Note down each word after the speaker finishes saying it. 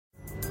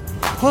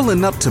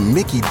Pulling up to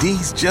Mickey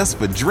D's just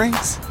for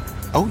drinks?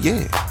 Oh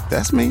yeah,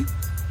 that's me.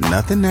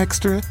 Nothing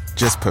extra,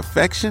 just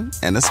perfection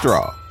and a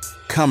straw.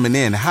 Coming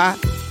in hot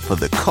for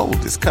the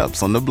coldest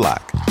cups on the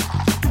block.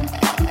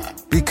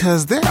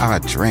 Because there are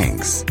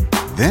drinks.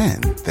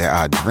 Then there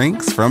are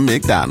drinks from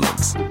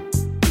McDonald's.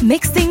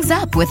 Mix things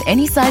up with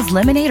any size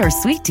lemonade or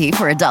sweet tea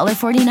for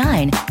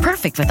 $1.49.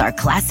 Perfect with our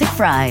classic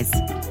fries.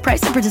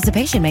 Price and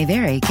participation may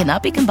vary.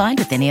 Cannot be combined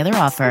with any other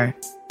offer.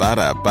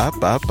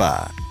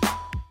 Ba-da-ba-ba-ba.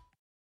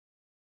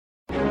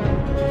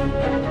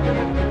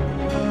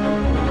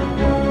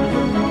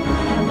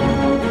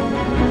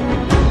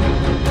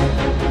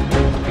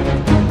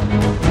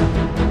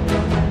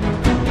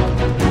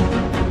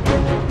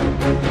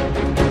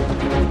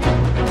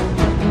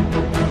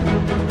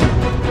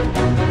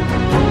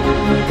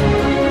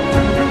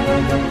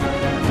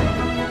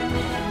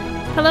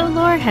 Hello,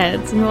 lore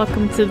heads, and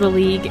welcome to The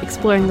League,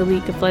 exploring the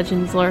League of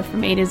Legends lore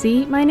from A to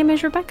Z. My name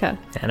is Rebecca.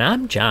 And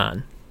I'm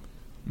John.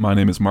 My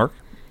name is Mark.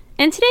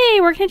 And today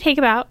we're going to take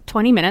about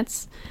 20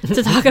 minutes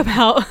to talk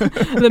about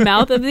The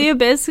Mouth of the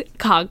Abyss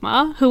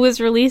Kog'Maw, who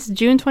was released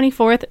June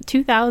 24th,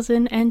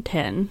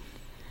 2010.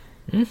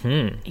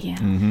 Mm-hmm. Yeah.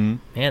 Mm-hmm.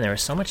 Man, there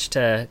was so much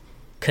to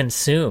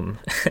consume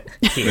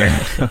here,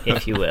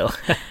 if you will.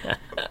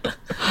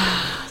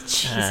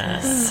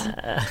 Jesus.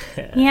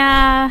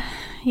 Yeah.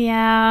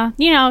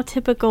 You know,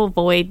 typical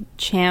Void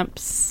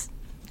champs,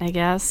 I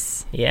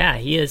guess. Yeah,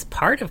 he is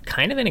part of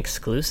kind of an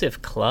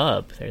exclusive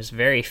club. There's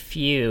very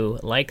few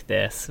like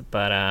this,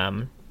 but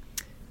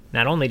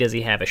not only does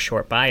he have a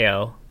short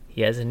bio, he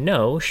has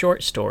no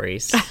short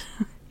stories,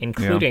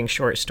 including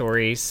short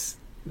stories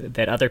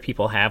that other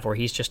people have where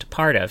he's just a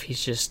part of.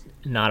 He's just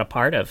not a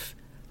part of.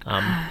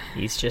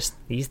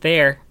 He's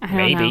there.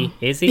 Maybe. Know.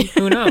 Is he?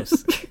 Who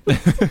knows?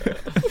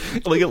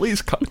 Like, at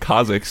least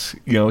Kha'Zix,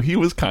 you know, he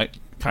was kind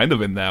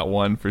of in that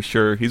one for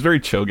sure. He's very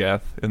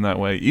Cho'Gath in that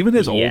way. Even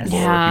his old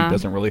lore, he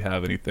doesn't really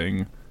have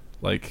anything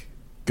like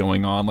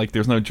going on. Like,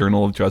 there's no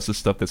Journal of Justice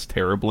stuff that's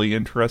terribly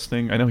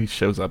interesting. I know he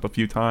shows up a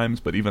few times,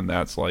 but even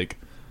that's like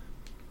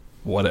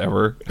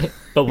whatever.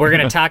 But we're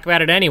gonna talk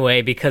about it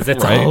anyway because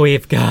it's all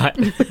we've got.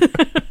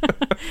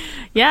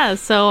 Yeah.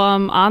 So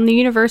on the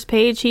universe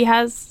page, he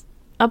has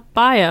a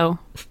bio.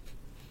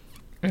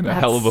 And a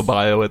hell of a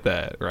bio at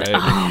that, right? Oh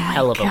my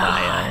Hell of a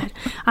God.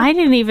 bio. I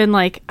didn't even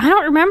I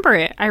don't remember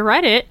it. I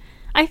read it.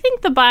 I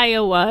think the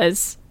bio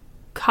was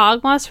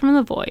Kog'Maw's from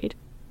the Void,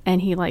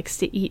 and he likes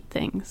to eat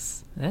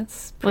things.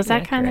 Was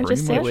that kind of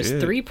just it? It was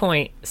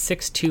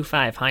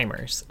 3.625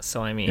 Heimers,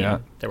 so I mean,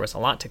 there was a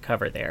lot to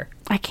cover there.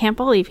 I can't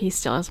believe he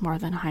still has more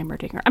than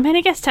Heimerdinger. I mean,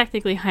 I guess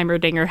technically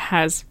Heimerdinger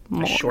has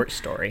more. A short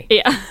story.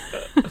 Yeah.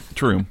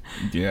 True.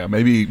 Yeah,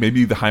 maybe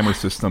the Heimer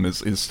system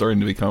is starting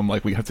to become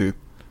like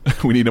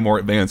we need a more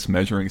advanced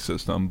measuring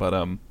system, but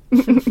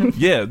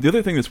yeah, the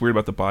other thing that's weird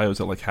about the bio is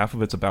that like half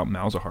of it's about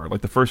Malzahar.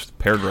 Like the first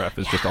paragraph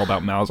is just all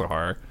about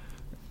Malzahar,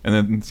 and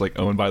then it's like,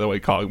 oh, and by the way,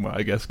 Kog'Maw,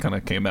 I guess, kind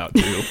of came out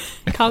too.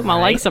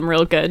 Kog'Maw likes him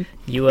real good.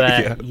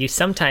 You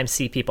sometimes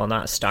see people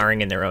not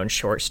starring in their own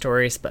short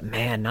stories, but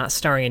man, not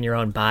starring in your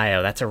own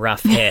bio, that's a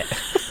rough hit.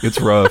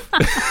 It's rough.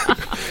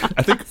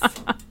 I think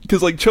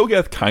because like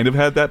Cho'Gath kind of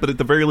had that, but at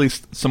the very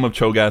least, some of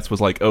Cho'Gath's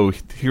was like, oh,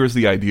 here's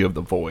the idea of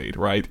the Void,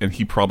 right? And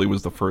he probably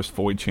was the first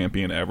Void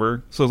champion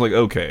ever. So I was like,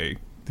 okay,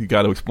 you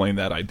got to explain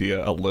that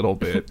idea a little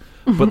bit.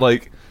 But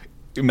like,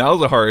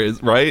 Malzahar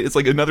is, right? It's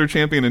like another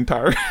champion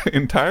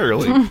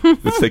entirely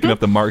that's taking up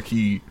the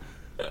marquee.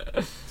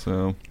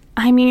 So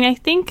I mean, I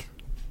think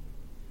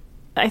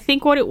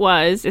what it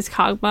was is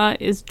Kog'Maw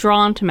is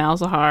drawn to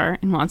Malzahar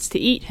and wants to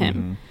eat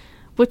him,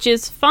 which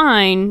is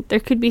fine. There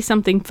could be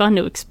something fun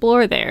to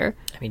explore there.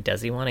 I mean,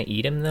 does he want to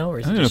eat him, though? Or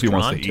is I don't he know if just he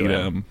wants drawn to eat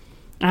him.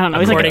 I don't know.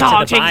 He's like a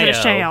dog chasing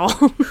his tail.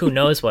 Who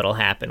knows what'll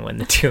happen when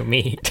the two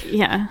meet?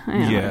 Yeah.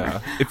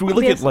 Yeah. If we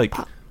look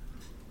at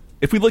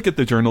if we look at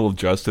the Journal of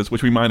Justice,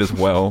 which we might as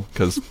well,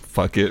 because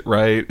fuck it,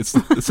 right? It's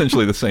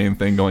essentially the same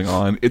thing going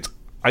on.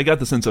 I got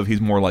the sense of he's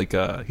more like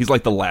he's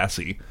like the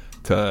Lassie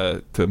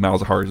to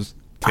Malzahar's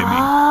Timmy,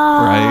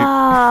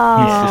 right?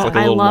 He's just like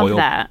a little I love loyal,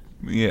 that.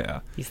 Yeah,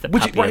 He's the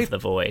puppy of the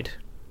Void.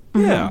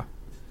 Yeah,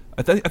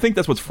 I think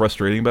that's what's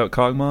frustrating about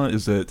Kog'Maw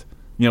is that,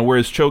 you know,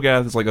 whereas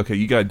Cho'Gath is like, okay,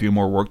 you gotta do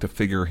more work to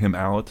figure him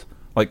out.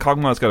 Like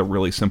Kog'Maw's got a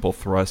really simple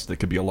thrust that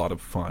could be a lot of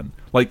fun.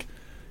 Like,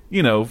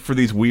 you know, for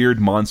these weird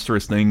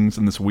monstrous things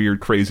and this weird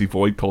crazy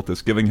Void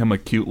cultist, giving him a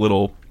cute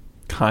little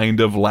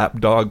kind of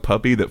lapdog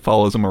puppy that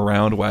follows him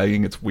around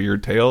wagging its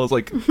weird tail is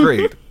like,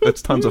 great,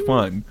 that's tons of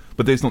fun.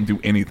 But they just don't do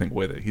anything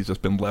with it. He's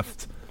just been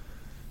left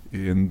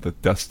in the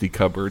dusty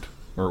cupboard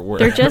or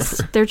wherever.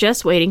 They're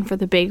just waiting for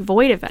the big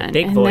Void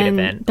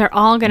event. They're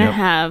all gonna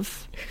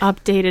have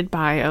updated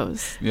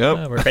bios. Yep.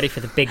 Oh, we're ready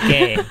for the big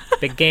game.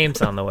 Big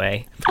game's on the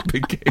way.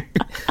 Big game.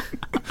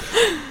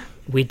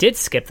 We did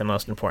skip the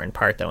most important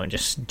part, though, and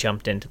just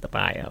jumped into the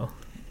bio.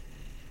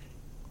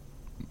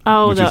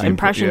 Oh, Which the is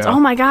impressions. yeah. Oh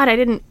my god, I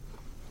didn't...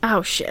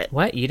 Oh, shit.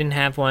 What? You didn't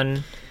have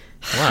one?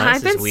 Wow,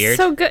 I've this been is weird.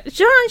 so good.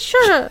 John,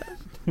 shut up.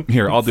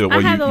 Here, I'll do it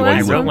while had the you last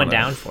I look wrote at one that.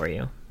 down for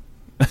you.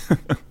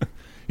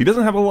 He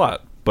doesn't have a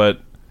lot,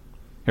 but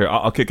Here,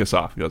 I'll kick us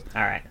off. He goes,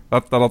 All right.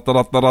 That's what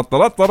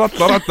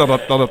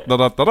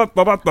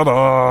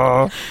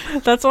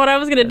I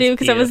was going to do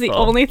because that was the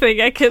beautiful. only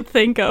thing I could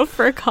think of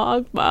for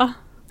Kog'Maw.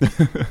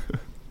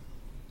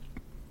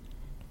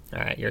 All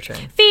right, your turn.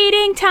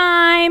 Feeding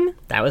time!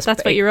 That's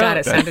what you wrote. God,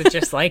 it sounded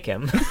just like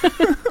him.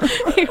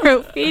 He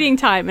wrote feeding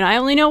time, and I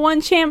only know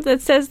one champ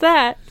that says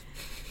that.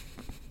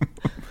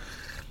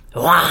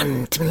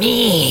 Want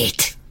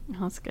meat?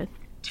 Oh, that's good.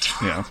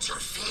 yeah.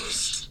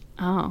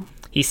 Oh.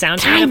 He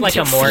sounds kind of like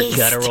a more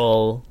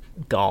guttural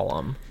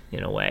Gollum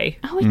in a way.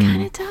 Oh, he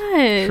kind of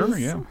does. Sure,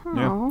 yeah.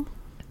 Yeah. Oh.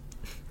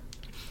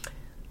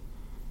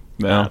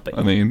 No, but-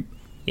 I mean,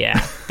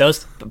 Yeah,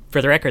 those,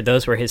 for the record,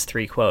 those were his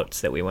 3 quotes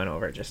that we went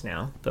over just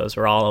now. Those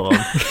were all of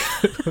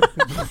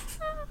them,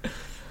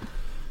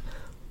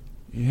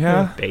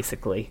 yeah.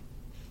 basically.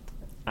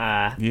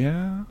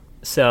 Yeah.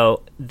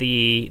 So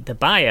the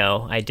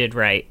bio I did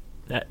write.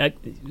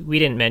 We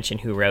didn't mention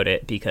who wrote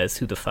it because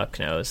who the fuck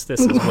knows? This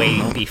is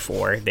way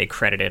before they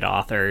credited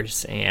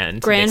authors,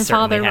 and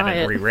Grandfather they certainly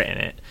haven't Riot. rewritten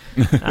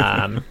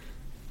it.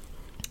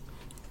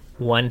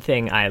 One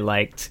thing I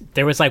liked,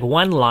 there was like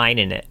one line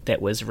in it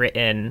that was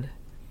written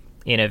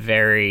in a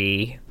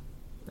very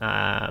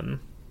kind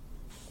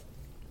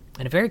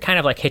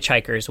of like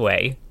Hitchhiker's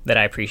way that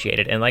I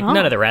appreciated, and like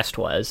none of the rest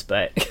was,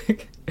 but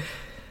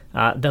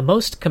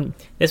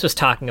this was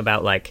talking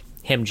about like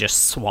him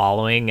just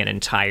swallowing an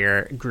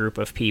entire group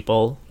of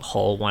people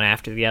whole one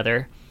after the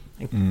other.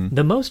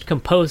 The most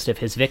composed of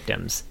his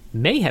victims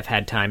may have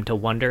had time to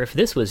wonder if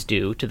this was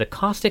due to the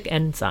caustic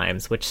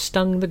enzymes which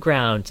stung the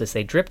grounds as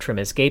they dripped from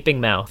his gaping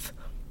mouth,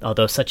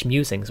 although such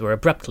musings were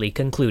abruptly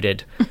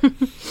concluded.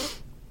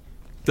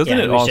 Doesn't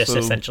Yeah, it it was also just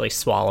essentially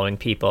swallowing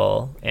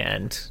people,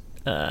 and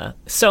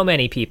so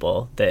many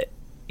people that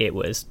it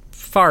was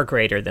far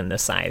greater than the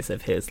size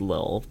of his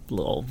little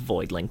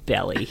voidling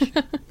belly.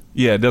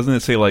 Yeah, doesn't it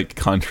say like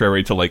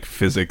contrary to like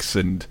physics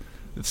and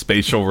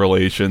spatial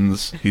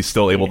relations, he's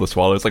still able to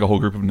swallow? It's like a whole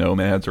group of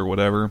nomads or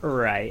whatever.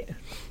 Right.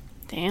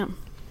 Damn.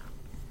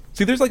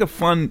 See, there's like a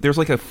fun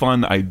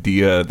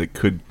idea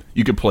that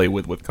you could play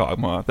with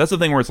Kog'Maw. That's the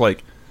thing where it's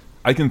like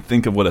I can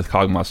think of what a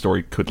Kog'Maw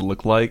story could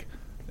look like.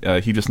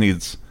 He just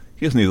needs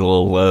a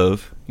little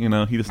love, you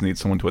know. He just needs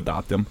someone to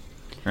adopt him,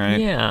 right?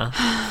 Yeah.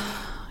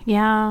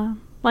 Yeah.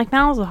 Like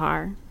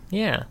Malzahar.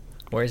 Yeah.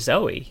 Or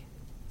Zoe.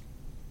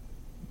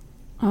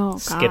 Oh,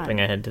 God. Skipping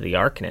ahead to the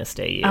Arcanist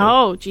AU.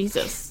 Oh,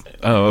 Jesus.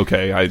 Oh,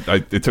 okay.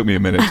 It took me a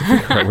minute to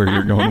figure out where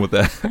you're going with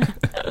that.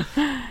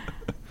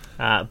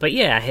 But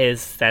yeah,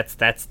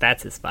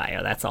 that's his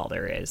bio. That's all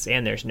there is,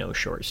 and there's no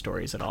short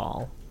stories at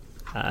all.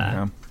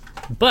 Yeah.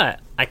 But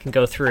I can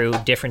go through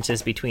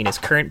differences between his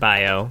current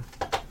bio.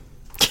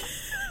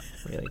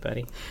 Really,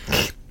 buddy?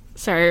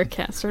 Sorry, our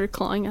cat started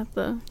clawing at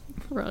the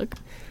rug.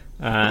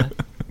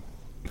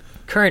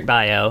 Current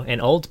bio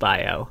and old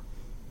bio.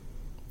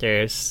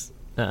 There's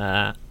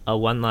a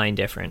 1-line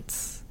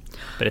difference,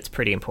 but it's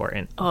pretty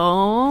important.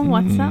 Oh,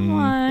 what's that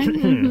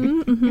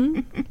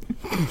one?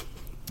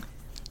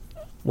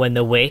 When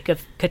the wake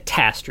of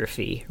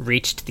catastrophe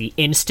reached the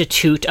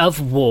Institute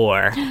of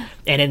War,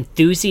 an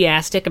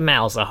enthusiastic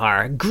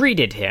Malzahar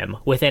greeted him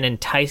with an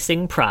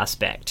enticing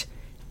prospect.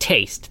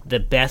 Taste the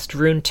best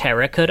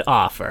Runeterra could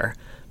offer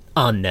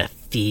on the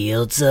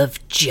fields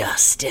of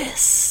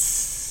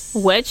justice.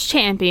 Which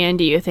champion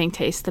do you think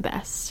tastes the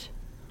best?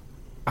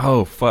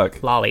 Oh, fuck.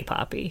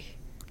 Lollipoppy.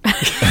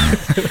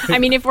 I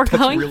mean, if we're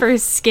going for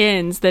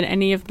skins, then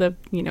any of the,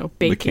 The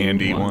baking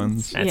candy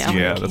ones. That's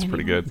Yeah, the that's candy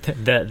pretty good.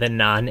 The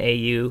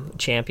non-AU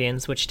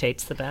champions, which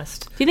tastes the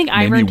best. Do you think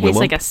Maybe Ivern tastes Willump?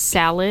 like a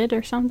salad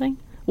or something?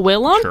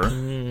 Willump? Sure.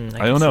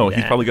 I I don't can know. see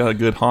He's that. probably got a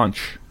good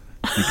haunch.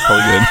 He's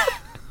probably good.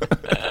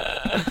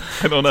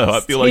 I don't know. I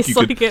feel like you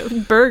Tastes could like a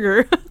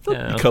burger.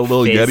 cut a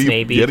little Fizz Yeti,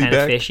 maybe Yeti kind of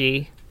back.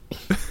 fishy.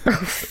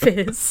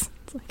 Fizz.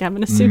 It's like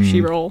having a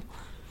sushi roll.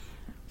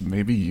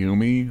 Maybe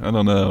Yumi. I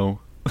don't know.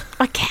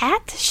 A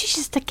cat? She's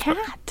just a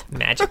cat.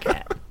 Magic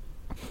Cat.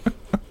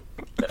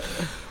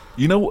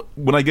 You know,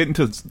 when I get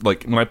into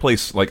when I play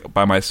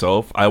by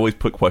myself, I always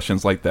put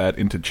questions like that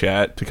into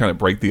chat to kind of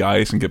break the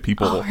ice and get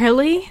people. Oh,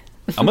 really?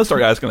 I'm gonna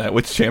start asking that.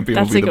 Which champion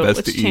That's will a be the good best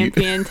which to eat?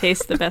 champion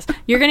tastes the best.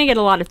 You're going to get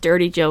a lot of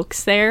dirty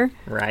jokes there.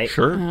 Right?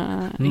 Sure.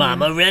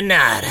 Mama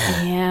Renata.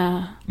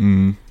 Yeah.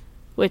 Mm.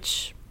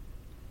 Which,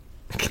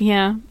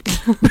 yeah.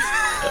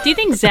 Do you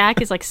think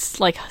Zach is like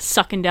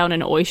sucking down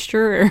an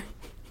oyster? Or?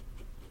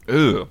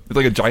 Ew. It's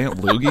like a giant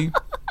loogie.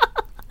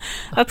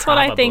 That's what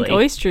I think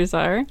Probably. oysters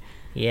are.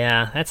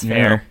 Yeah, that's Yeah.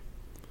 fair.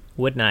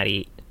 Would not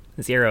eat.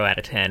 0 out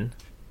of 10.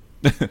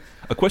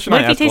 A question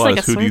What I if he ask a tastes lot like a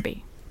is who do you?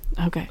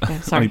 Slurpee? Okay, Oh,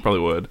 he sorry.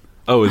 probably would.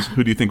 Oh,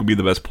 who do you think would be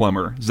the best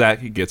plumber?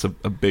 Zach gets a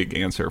big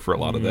answer for a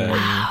lot of that.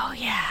 Oh,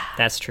 yeah.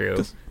 That's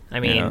true. I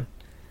mean, yeah.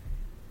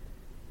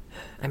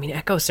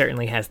 Echo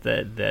certainly has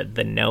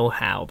the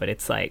know-how, but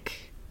it's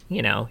like,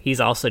 he's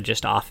also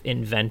just off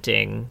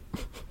inventing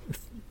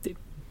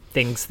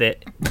things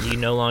that you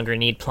no longer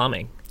need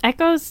plumbing.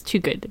 Echo's too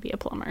good to be a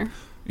plumber.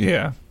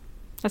 Yeah.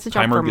 That's a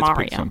job Timer for gets Mario.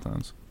 picked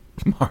sometimes.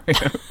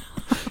 Mario.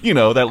 You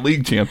know, that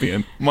league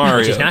champion, Mario.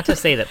 Which is not to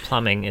say that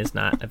plumbing is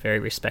not a very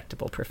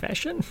respectable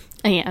profession.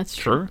 Yeah, it's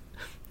true. Sure.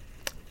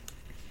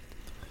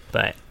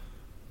 But,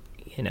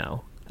 you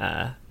know,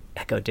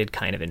 Echo did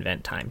kind of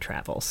invent time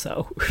travel,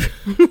 so...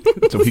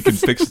 So he can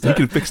fix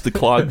the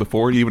clog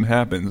before it even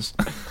happens.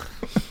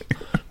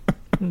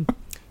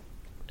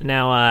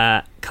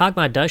 Now,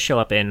 Kog'Maw does show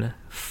up in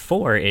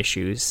 4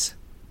 issues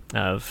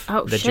of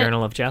the shit.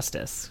 Journal of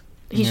Justice.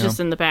 He's Yeah. just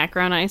in the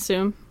background, I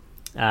assume.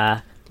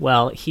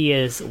 Well, he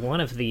is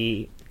one of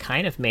the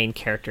kind of main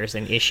characters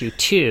in issue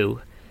 2,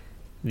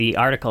 the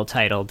article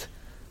titled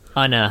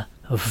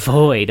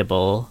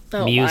Unavoidable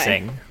Oh,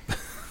 Musing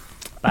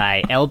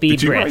by L.B.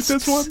 Did you write Brist.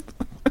 this one?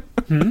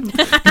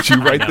 Did you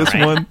write this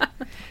right? one?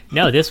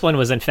 No, this one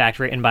was in fact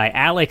written by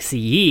Alex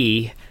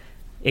Yee,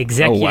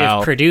 executive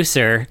wow.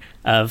 producer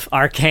of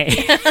Arcane.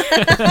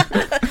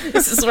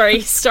 This is where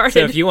he started.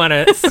 So if you want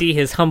to see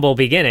his humble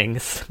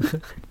beginnings,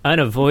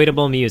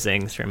 Unavoidable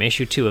Musings from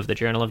issue 2 of the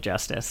Journal of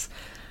Justice.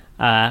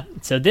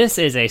 So this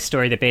is a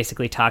story that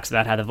basically talks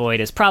about how the Void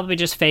is probably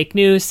just fake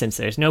news since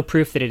there's no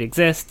proof that it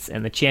exists,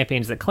 and the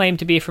champions that claim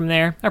to be from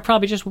there are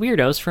probably just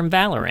weirdos from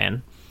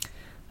Valoran.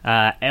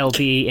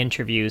 LB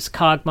interviews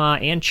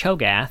Kog'Maw and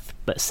Cho'Gath,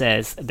 but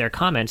says their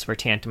comments were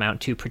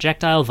tantamount to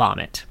projectile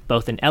vomit,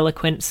 both in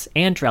eloquence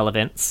and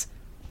relevance,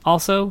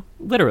 also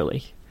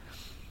literally.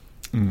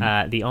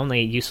 The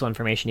only useful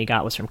information he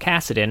got was from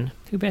Kassadin,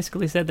 who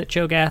basically said that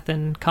Cho'Gath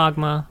and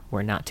Kog'Maw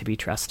were not to be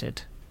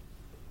trusted.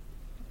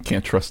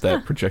 Can't trust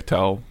that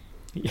projectile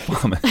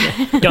vomit.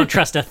 Don't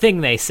trust a thing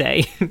they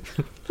say.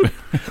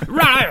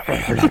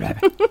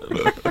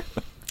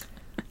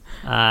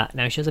 Now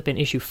he shows up in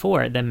issue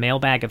 4, the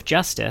Mailbag of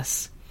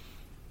Justice.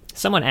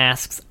 Someone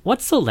asks,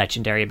 what's so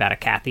legendary about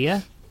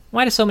Acathia?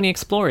 Why do so many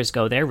explorers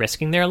go there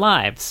risking their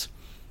lives?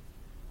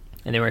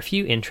 And there were a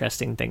few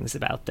interesting things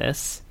about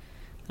this.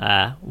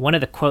 One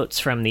of the quotes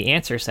from the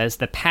answer says,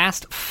 the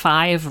past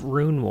 5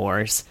 rune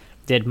wars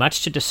did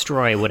much to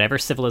destroy whatever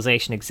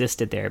civilization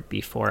existed there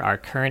before our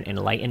current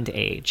enlightened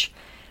age.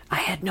 I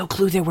had no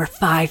clue there were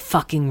 5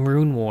 fucking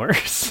rune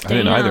wars. I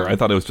didn't either. Damn. I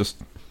thought it was just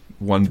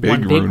one big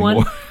One big rune one?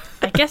 war.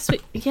 I guess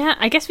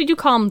we do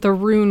call them the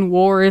Rune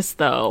Wars,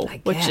 though,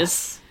 which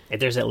is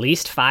There's at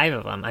least 5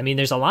 of them. I mean,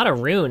 there's a lot of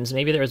runes.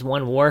 Maybe there's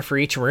one war for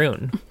each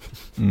rune.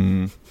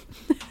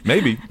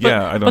 Maybe.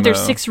 Yeah, I don't know. but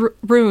there's 6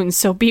 runes,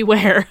 so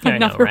beware. I know,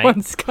 Another right?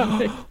 one's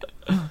coming.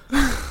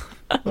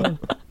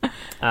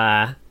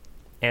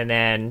 And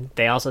then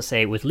they also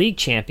say, with League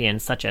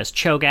champions such as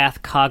Cho'Gath,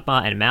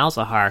 Kog'Maw, and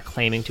Malzahar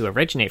claiming to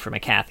originate from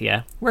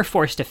Acathia, we're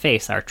forced to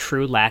face our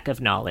true lack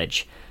of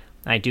knowledge.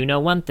 I do know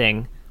one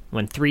thing.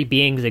 When 3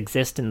 beings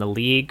exist in the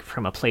League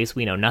from a place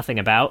we know nothing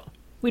about,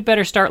 we'd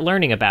better start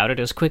learning about it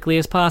as quickly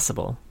as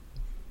possible.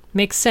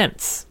 Makes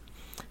sense.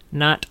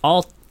 Not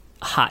all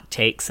hot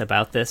takes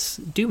about this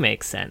do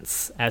make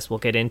sense, as we'll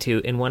get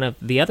into in one of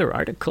the other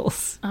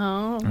articles.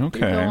 Oh, Okay.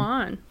 Go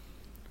on.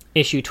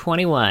 Issue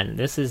 21.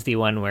 This is the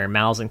one where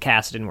Malz and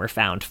Kassadin were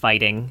found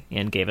fighting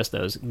and gave us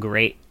those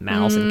great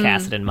Malz and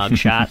Kassadin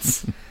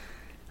mugshots.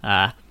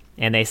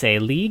 And they say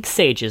League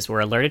sages were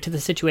alerted to the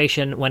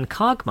situation when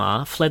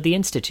Kog'Maw fled the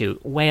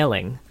Institute,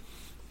 wailing.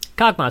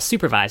 Kog'Maw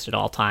supervised at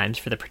all times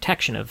for the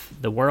protection of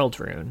the World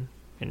Rune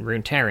and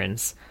Rune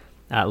Terrans.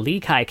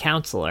 League High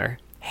Counselor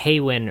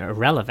Haywin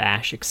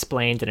Relavash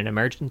explained in an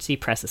emergency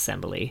press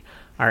assembly.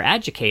 Our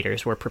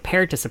adjudicators were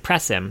prepared to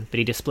suppress him, but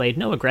he displayed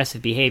no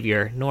aggressive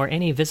behavior nor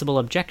any visible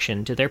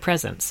objection to their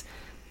presence.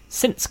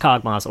 Since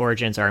Kog'Maw's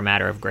origins are a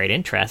matter of great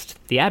interest,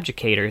 the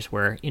adjudicators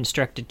were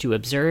instructed to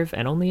observe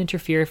and only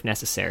interfere if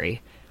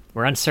necessary.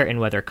 We're uncertain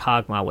whether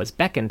Kog'Maw was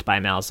beckoned by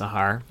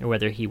Malzahar, or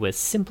whether he was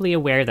simply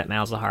aware that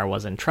Malzahar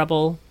was in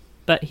trouble,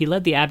 but he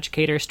led the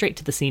adjudicator straight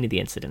to the scene of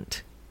the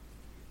incident.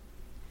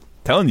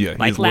 Telling you,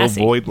 Like he's little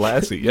Lassie. Void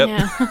Lassie. Yep.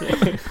 Yeah.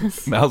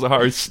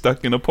 Malzahar is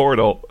stuck in a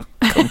portal.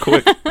 Come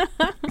quick.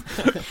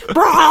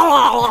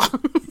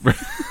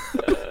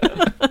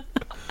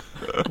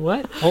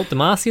 What? Old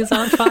Demasia's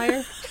on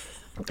fire?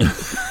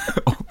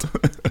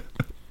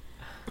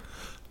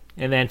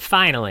 And then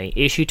finally,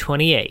 issue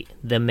 28,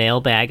 the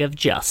Mailbag of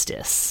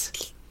Justice.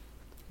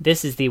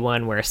 This is the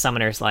one where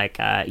Summoner's like,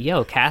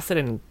 yo,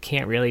 Kassadin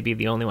can't really be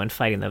the only one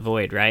fighting the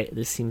Void, right?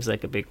 This seems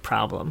like a big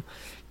problem.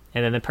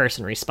 And then the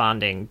person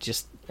responding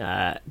just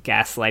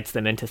gaslights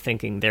them into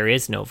thinking there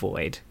is no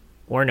Void,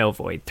 or no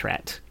Void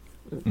threat,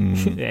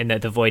 and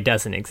that the Void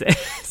doesn't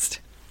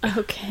exist.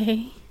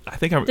 Okay. I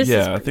think I This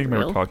is I think I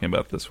remember real. talking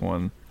about this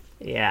one,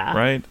 Yeah.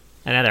 right?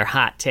 Another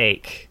hot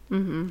take.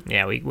 Mm-hmm.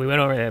 Yeah, we went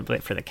over that a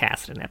bit for the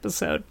Kassadin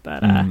episode,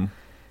 but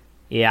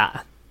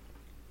yeah.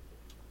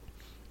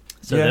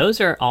 So Yeah. those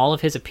are all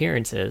of his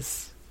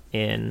appearances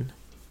in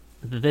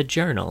the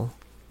Journal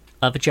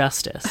of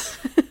Justice.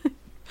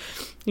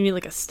 You need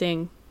like a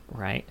sting.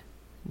 Right?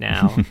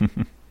 Now,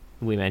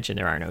 we mentioned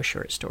there are no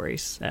short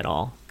stories at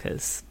all,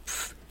 because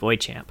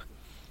Void Champ.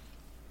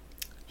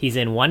 He's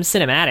in one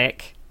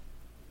cinematic,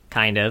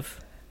 kind of.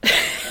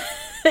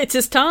 It's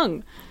his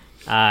tongue.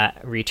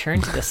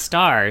 Return to the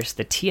Stars,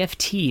 the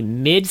TFT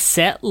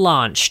mid-set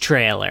launch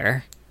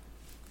trailer.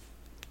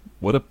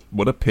 What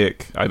a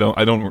pick. I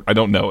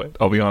don't know it.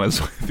 I'll be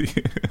honest with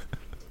you.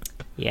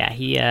 Yeah,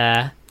 he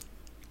and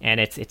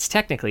it's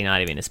technically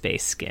not even a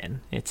space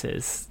skin. It's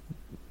his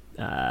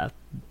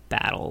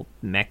battle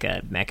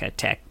mecha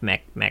tech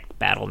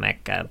battle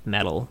mecha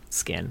metal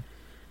skin.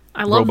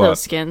 I love Robot.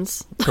 those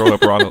skins. Throw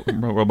up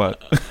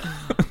robot.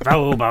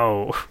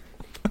 Robo.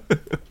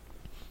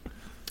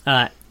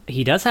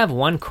 He does have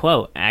one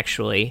quote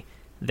actually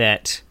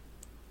that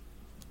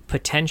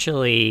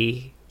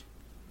potentially,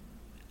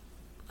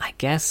 I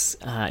guess,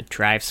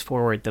 drives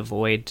forward the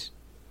Void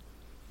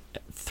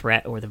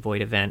threat or the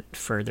Void event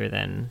further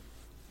than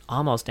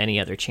almost any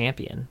other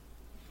champion.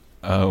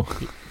 Oh.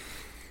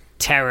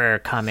 Terror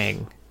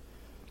coming.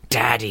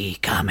 Daddy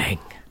coming.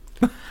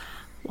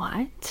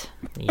 What?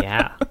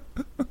 Yeah.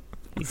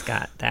 He's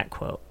got that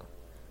quote.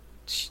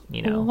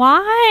 You know.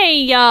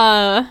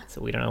 Why?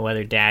 So we don't know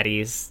whether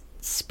Daddy's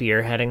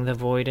spearheading the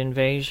Void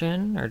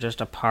invasion or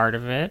just a part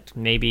of it.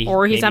 Maybe.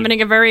 Or he's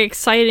having a very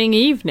exciting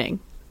evening.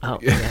 Oh,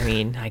 I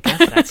mean, I guess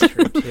that's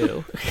true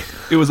too.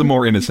 It was a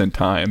more innocent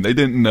time. They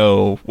didn't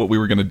know what we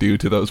were going to do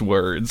to those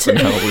words and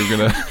how we were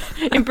going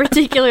to... In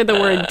particular, the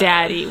word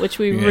daddy, which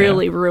we Yeah.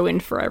 really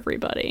ruined for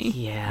everybody.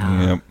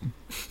 Yeah. Yep.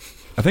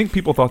 I think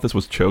people thought this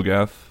was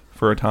Cho'Gath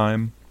for a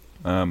time.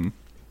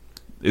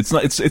 It's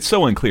not. It's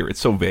so unclear. It's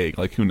so vague.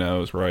 Like, who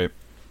knows, right?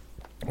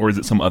 Or is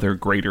it some other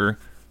greater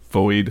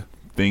Void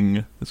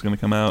thing that's going to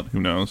come out? Who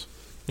knows?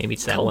 Maybe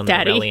it's that Called one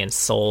Daddy. that Aurelian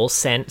Soul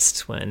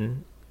sensed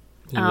when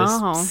he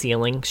was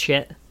sealing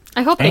shit.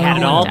 I hope They they had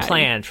it call him all daddy.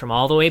 planned from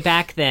all the way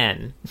back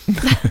then.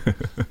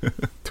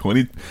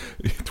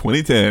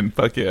 2010.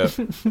 Fuck yeah.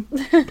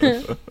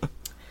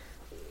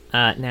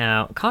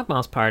 Now,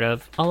 Kog'Maw's part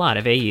of a lot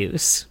of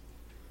AUs.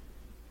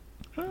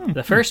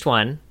 The first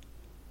one,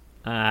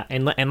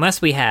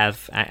 unless we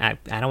have... I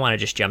don't want to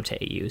just jump to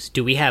AUs.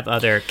 Do we have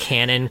other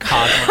canon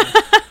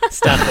Kog'Maw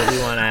stuff that we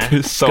want to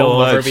There's so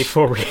go over much.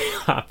 before we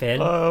hop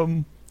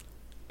in?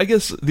 I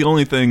guess the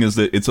only thing is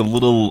that it's a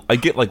little... I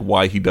get, like,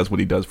 why he does what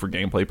he does for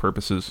gameplay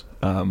purposes,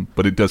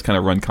 but it does kind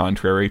of run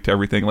contrary to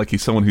everything. Like,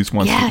 he's someone who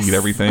wants Yes. to eat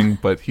everything,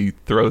 but he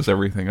throws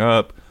everything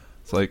up.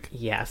 It's like,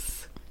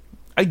 Yes.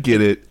 I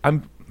get it. I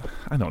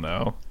don't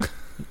know.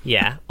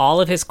 Yeah, all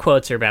of his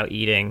quotes are about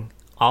eating.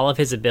 All of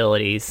his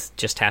abilities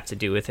just have to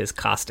do with his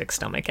caustic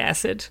stomach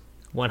acid.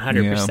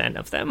 100%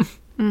 of them.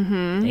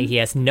 Mm-hmm.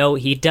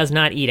 He does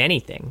not eat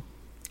anything.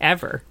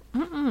 Ever.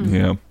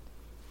 Yeah.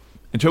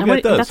 And Cho'Gath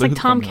Nobody- does. that's so like who the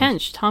Tom fuck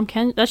knows? Kench. Tom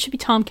Kench. That should be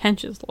Tom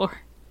Kench's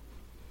lore.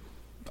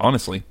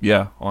 Honestly,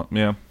 yeah.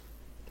 Yeah.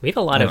 We have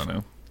a lot I of,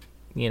 don't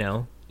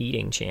know.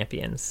 eating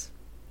champions.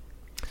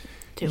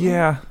 Do we?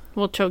 Yeah.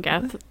 Well,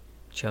 Cho'Gath.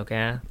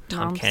 Cho'Gath,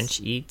 Tom Moms.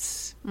 Kench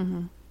eats.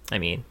 Mm-hmm. I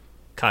mean,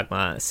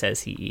 Kog'Maw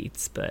says he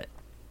eats, but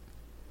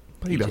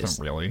But he He doesn't just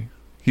really.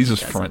 He's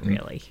just doesn't fronting.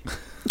 really.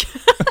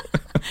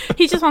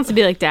 He just wants to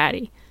be like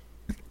daddy.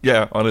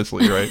 Yeah,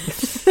 honestly, right?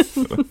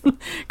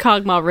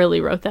 Kog'Maw really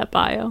wrote that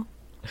bio.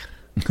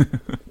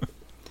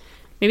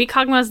 Maybe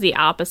Kog'Maw's the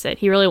opposite.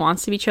 He really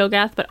wants to be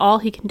Cho'Gath, but all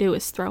he can do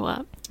is throw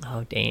up.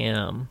 Oh,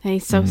 damn. And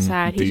he's so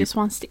sad. He deep. just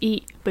wants to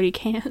eat, but he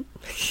can't.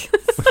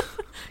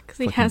 Because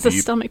he has a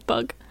deep. stomach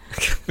bug.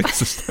 It's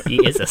just,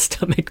 He is a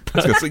stomach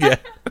bug. yeah.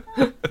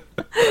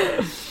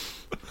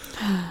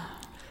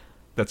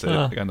 That's it.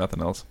 I got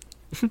nothing else.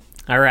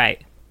 All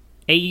right.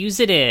 AUs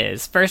it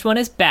is. First one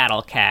is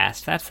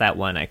Battlecast. That's that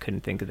one I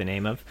couldn't think of the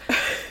name of.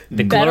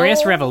 The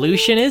glorious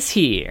revolution is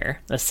here.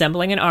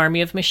 Assembling an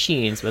army of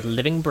machines with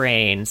living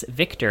brains,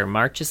 Victor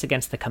marches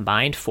against the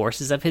combined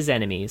forces of his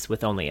enemies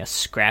with only a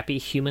scrappy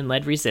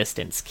human-led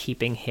resistance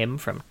keeping him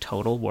from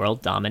total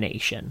world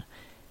domination.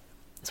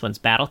 This one's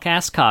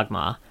Battlecast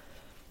Kog'Maw.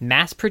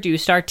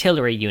 Mass-produced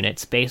artillery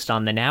units based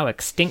on the now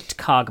extinct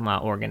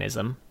Kog'Maw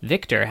organism,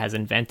 Victor has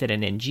invented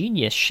an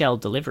ingenious shell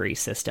delivery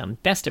system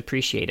best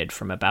appreciated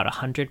from about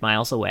 100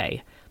 miles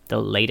away,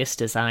 the latest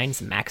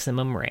design's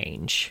maximum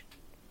range.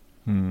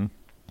 Now,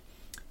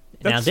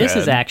 That's this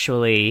is sad.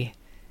 actually...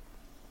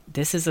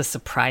 This is a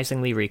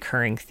surprisingly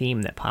recurring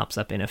theme that pops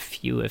up in a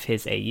few of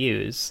his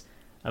AUs,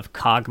 of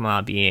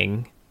Kog'Maw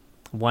being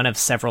one of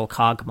several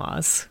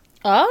Kog'Maws.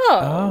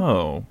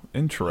 Oh,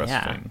 interesting.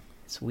 Yeah,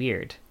 it's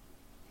weird.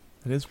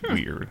 It is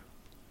weird.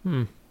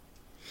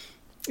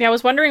 Yeah, I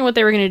was wondering what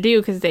they were going to do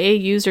because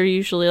the AUs are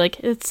usually like,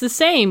 it's the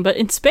same, but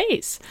in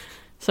space.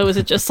 So is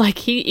it just like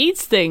he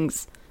eats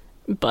things,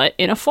 but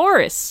in a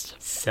forest?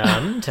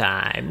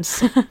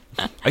 Sometimes.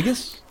 I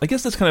guess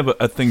that's kind of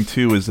a thing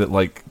too. Is that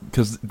like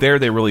because there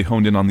they really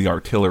honed in on the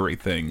artillery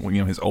thing when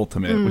his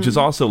ultimate, which is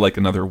also like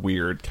another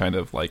weird kind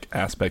of like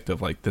aspect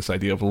of like this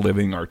idea of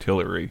living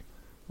artillery,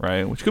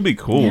 right? Which could be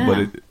cool,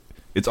 Yeah. but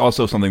it's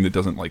also something that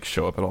doesn't like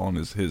show up at all in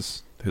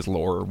his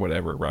lore or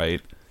whatever,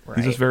 right?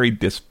 He's just Right. very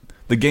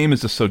the game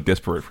is just so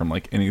disparate from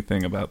like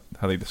anything about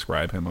how they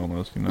describe him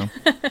almost,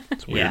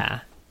 It's weird. Yeah.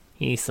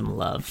 He needs some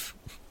love.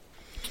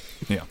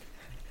 Yeah.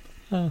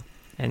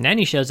 And then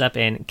he shows up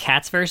in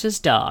Cats vs.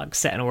 Dogs,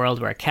 set in a world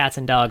where cats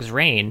and dogs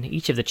reign.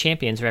 Each of the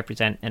champions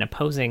represent an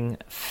opposing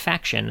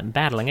faction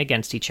battling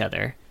against each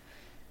other.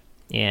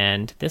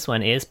 And this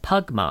one is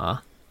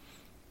Pugmaw.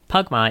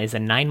 Pugma is a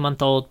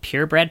 9-month-old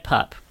purebred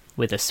pup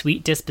with a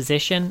sweet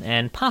disposition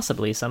and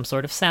possibly some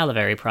sort of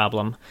salivary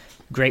problem.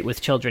 Great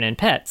with children and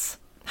pets.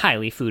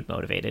 Highly food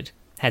motivated.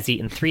 Has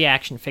eaten 3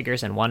 action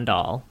figures and 1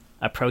 doll.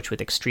 Approach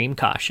with extreme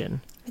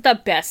caution. The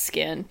best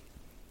skin.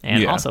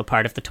 And Yeah. also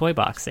part of the Toy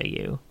Box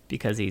AU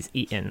because he's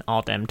eaten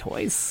all them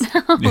toys.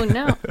 Oh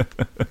no.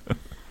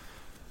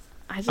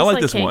 I just like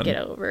this can't one. get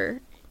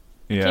over.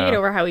 Yeah. Can't get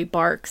over how he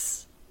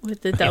barks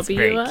with the It's W.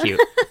 very cute.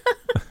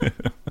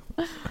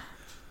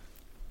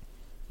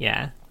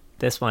 Yeah,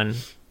 this one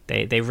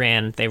they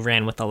ran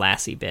with the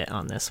Lassie bit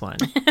on this one.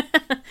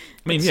 I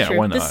mean, It's yeah, true.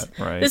 why This-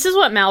 not, right? This is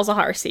what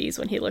Malzahar sees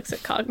when he looks at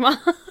Kog'Maw.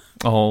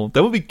 Oh,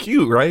 that would be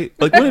cute, right?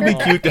 Like, wouldn't it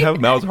be cute to have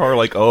Malzahar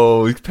like,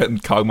 oh, he's petting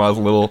Kog'Maw's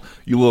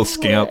you little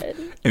scamp, would.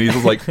 and he's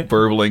just like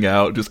burbling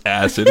out just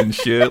acid and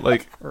shit.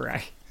 Like,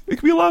 Right. it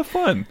could be a lot of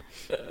fun.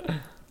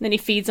 Then he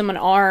feeds him an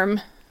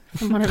arm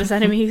from one of his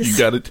enemies. You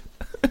got it.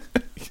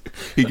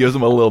 He gives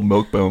him a little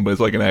milk bone, but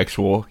it's like an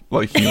actual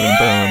like human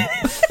bone.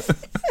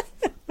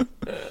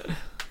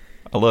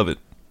 I love it.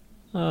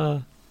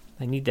 I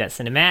need that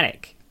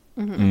cinematic.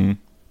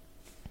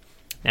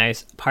 Now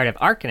he's part of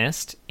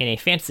Arcanist in a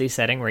fantasy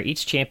setting where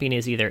each champion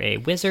is either a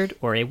wizard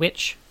or a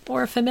witch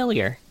or a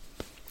familiar.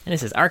 And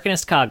this is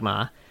Arcanist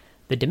Kog'Maw,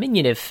 the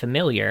diminutive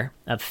familiar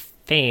of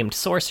famed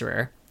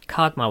sorcerer.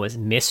 Kog'Maw was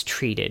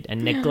mistreated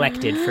and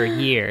neglected for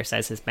years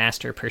as his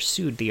master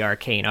pursued the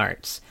arcane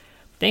arts.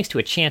 Thanks to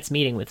a chance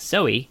meeting with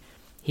Zoe,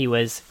 he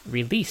was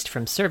released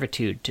from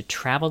servitude to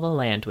travel the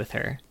land with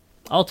her,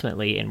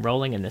 ultimately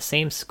enrolling in the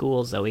same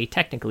school Zoe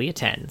technically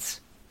attends.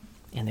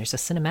 And there's a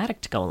cinematic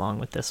to go along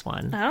with this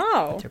one.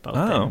 Oh. They're both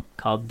Oh. in,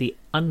 called The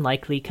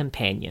Unlikely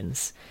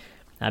Companions.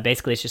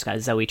 Basically, it's just got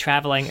Zoe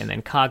traveling, and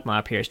then Kog'Maw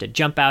appears to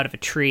jump out of a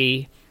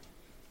tree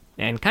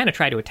and kind of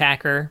try to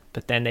attack her,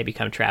 but then they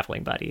become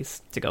traveling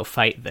buddies to go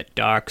fight the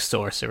dark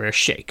sorcerer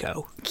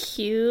Shaco.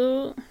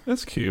 Cute.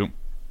 That's cute.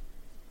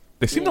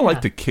 They seem to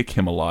like to kick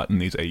him a lot in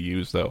these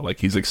AUs, though. Like,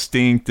 he's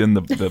extinct in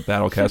the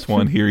Battlecast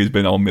one. Here, he's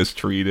been all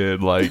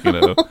mistreated. Like,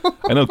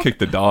 I know kick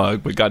the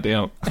dog, but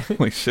goddamn.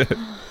 Like, shit.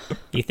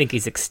 You think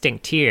he's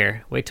extinct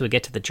here? Wait till we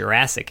get to the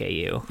Jurassic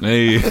AU.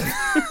 Hey.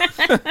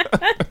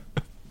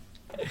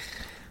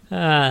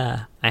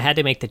 I had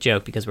to make the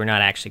joke because we're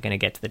not actually going to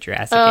get to the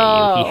Jurassic Oh.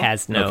 AU. He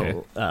has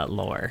no Okay.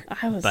 lore,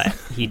 I was- but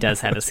he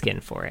does have a skin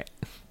for it.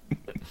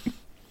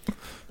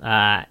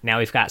 Now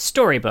we've got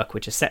Storybook,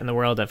 which is set in the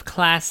world of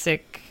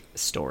classic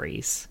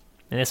stories.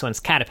 And this one's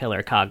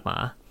Caterpillar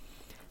Kog'Maw.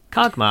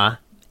 Kog'Maw,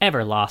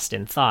 ever lost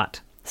in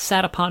thought,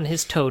 sat upon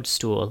his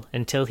toadstool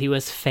until he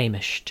was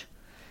famished.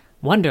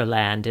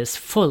 Wonderland is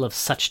full of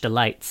such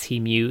delights, he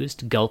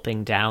mused,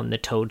 gulping down the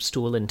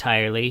toadstool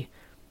entirely.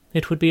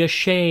 It would be a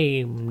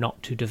shame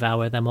not to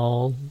devour them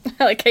all.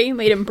 I like how you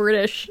made him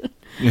British.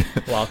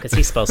 Well, because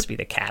he's supposed to be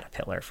the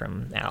caterpillar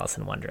from Alice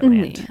in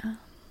Wonderland.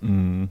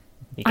 Yeah.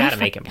 You gotta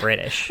make him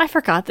British. I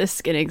forgot this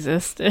skin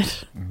existed.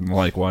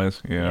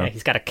 Likewise, Yeah, yeah.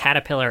 he's got a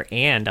caterpillar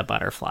and a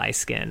butterfly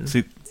skin.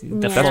 See, The Yeah. full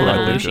That's what I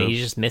think evolution. of. He's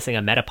just missing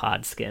a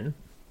metapod skin.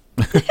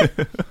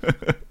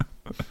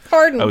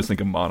 Pardon. I was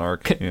thinking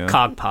Monarch. Yeah.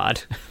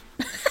 Cogpod.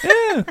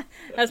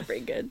 That's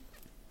pretty good.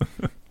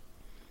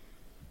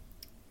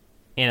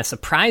 And a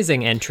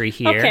surprising entry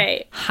here.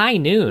 Okay. High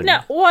Noon. No,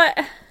 what?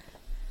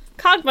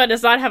 Kog'Maw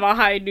does not have a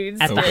high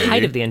nude At the Okay.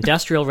 height of the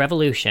Industrial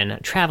Revolution,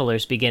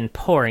 travelers begin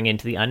pouring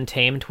into the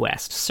untamed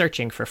West,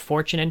 searching for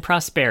fortune and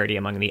prosperity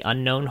among the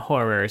unknown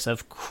horrors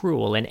of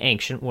cruel and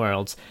ancient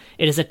worlds.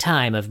 It is a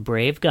time of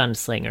brave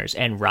gunslingers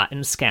and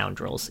rotten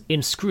scoundrels,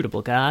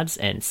 inscrutable gods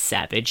and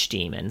savage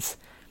demons.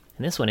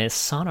 And this one is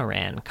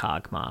Sonoran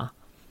Kog'Maw.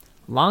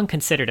 Long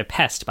considered a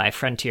pest by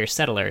frontier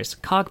settlers,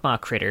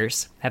 Kog'Maw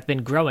critters have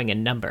been growing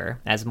in number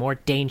as more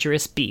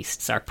dangerous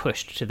beasts are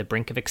pushed to the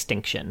brink of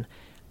extinction.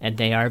 And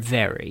they are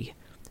very,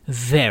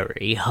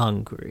 very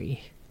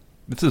hungry.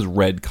 This is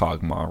Red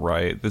Kog'Maw,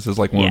 right? This is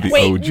like one of the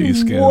Yes. OG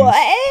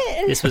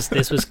skins.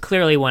 This was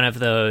clearly one of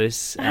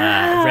those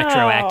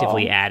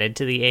retroactively added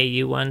to the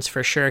AU ones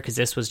for sure, because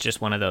this was just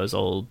one of those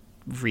old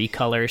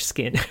recolor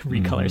skins.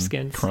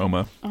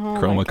 Chroma. my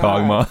Chroma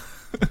God. Kog'Maw.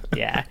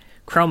 Yeah,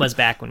 Chroma's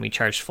back when we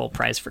charged full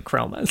price for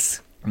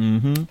Chromas.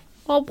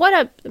 Well,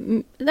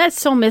 that's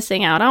so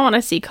missing out. I want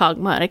to see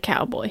Kog'Maw in a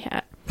cowboy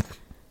hat.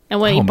 And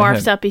when he Oh,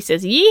 barfs man. up, he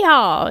says,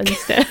 yeehaw,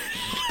 instead.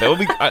 That would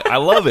be. I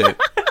love it.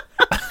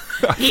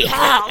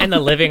 And the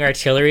living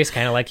artillery is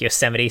kind of like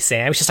Yosemite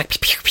Sam. It's just like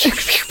pew, pew, pew,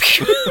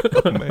 pew,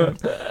 pew. Oh, man.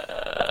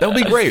 That would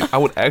be great. I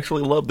would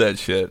actually love that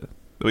shit. That'd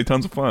be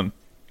tons of fun.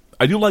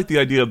 I do like the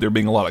idea of there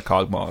being a lot of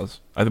Kog'Maws.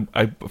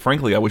 I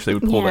frankly, I wish they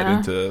would pull that Yeah.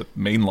 into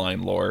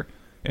mainline lore,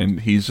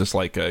 and he's just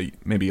like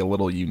maybe a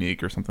little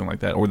unique or something like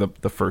that, or the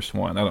first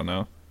one. I don't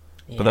know,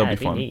 but that would it'd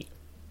be fun. neat.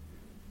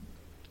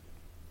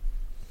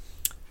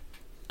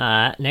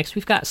 Next,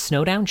 we've got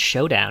Snowdown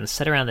Showdown,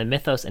 set around the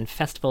mythos and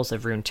festivals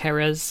of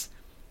Runeterra's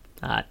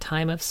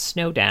time of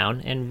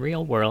Snowdown and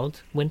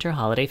real-world winter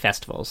holiday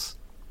festivals,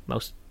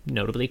 most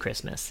notably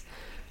Christmas.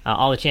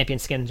 All the champion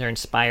skins are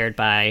inspired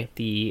by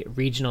the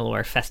regional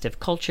or festive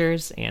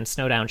cultures, and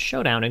Snowdown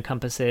Showdown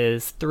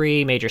encompasses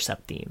 3 major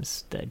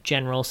sub-themes: the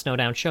general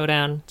Snowdown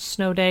Showdown,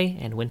 Snow Day,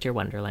 and Winter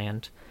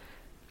Wonderland.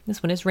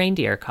 This one is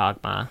Reindeer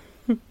Kog'Maw.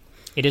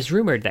 It is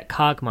rumored that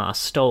Kog'Maw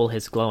stole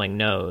his glowing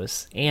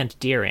nose and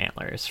deer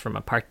antlers from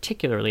a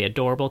particularly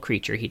adorable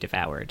creature he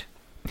devoured.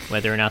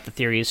 Whether or not the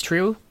theory is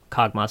true,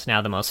 Kog'Maw's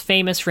now the most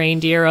famous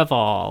reindeer of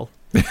all.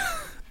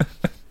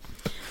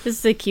 This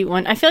is a cute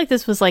one. I feel like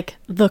this was like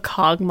the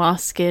Kog'Maw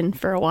skin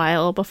for a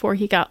while before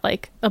he got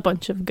like a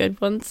bunch of good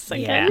ones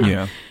again.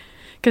 Yeah.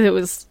 Because it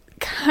was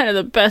kind of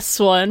the best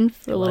one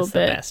for a little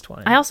bit. The best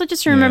one. I also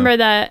just remember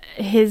that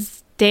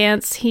his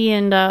dance, he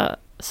and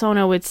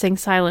Sona would sing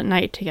Silent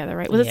Night together,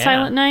 right? Was it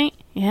Silent Night?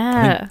 I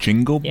Yeah. think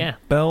Jingle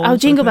Bells. Oh,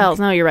 Jingle I think? Bells.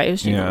 No, you're right. It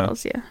was Jingle Yeah.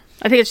 Bells, yeah.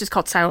 I think it's just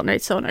called Silent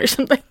Night Sona or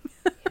something.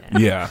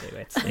 Yeah.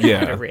 It's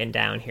Yeah. written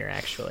down here,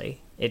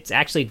 actually. It's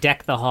actually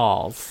Deck the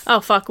Halls. Oh,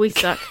 fuck, we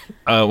suck.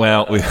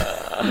 Well,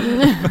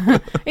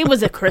 It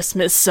was a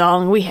Christmas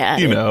song. We had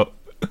you it. know.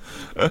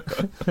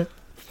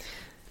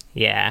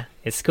 Yeah,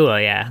 it's cool,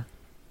 yeah.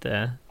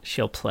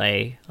 She'll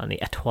play on the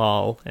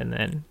étoile, and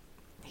then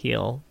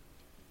he'll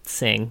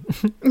sing.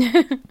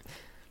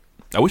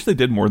 I wish they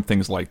did more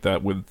things like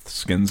that with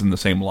skins in the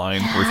same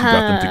line, where if you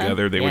got them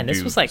together, they Yeah, would and this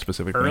do was like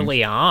specific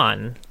early things.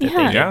 on that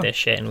they Yeah. did this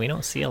shit, and we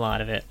don't see a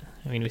lot of it.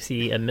 I mean, we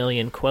see a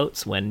million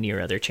quotes when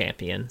near other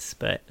champions,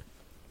 but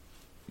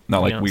Not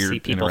we like don't weird see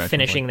people interactions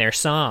finishing like- their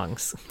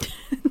songs.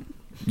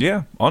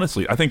 Yeah,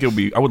 honestly, I think it would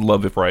be. I would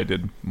love if Riot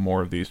did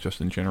more of these, just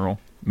in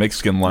general. Make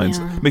skin lines,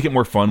 Yeah. make it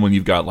more fun when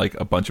you've got like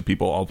a bunch of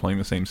people all playing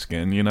the same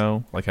skin. You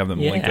know, like have them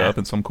link Yeah. up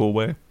in some cool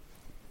way.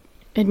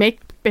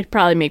 It'd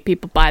probably make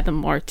people buy them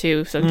more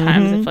too.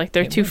 Sometimes if like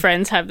their two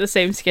friends have the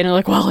same skin, they're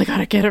like, well, I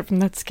gotta get it from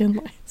that skin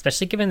line.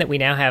 Especially given that we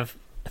now have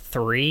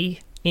 3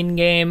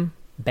 in-game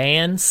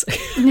bands.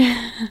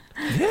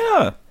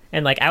 Yeah,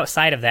 And like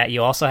outside of that,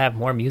 you also have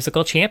more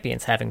musical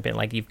champions having been,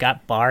 like, you've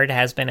got Bard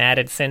has been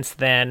added since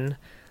then.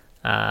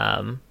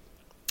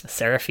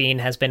 Seraphine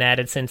has been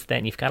added since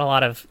then. You've got a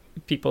lot of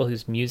people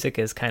whose music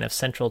is kind of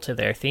central to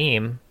their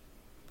theme.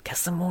 Get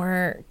some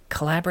more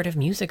collaborative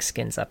music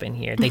skins up in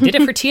here. They did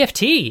it for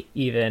TFT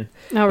even.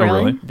 Oh,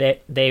 really? really?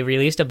 They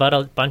released a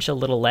bunch of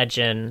little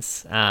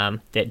legends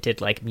that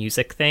did like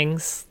music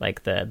things,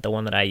 like the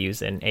one that I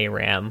use in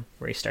ARAM,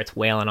 where he starts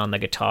wailing on the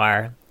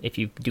guitar. If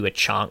you do a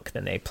chunk,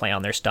 then they play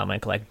on their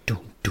stomach like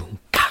doom doom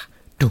ka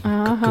doom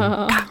ka,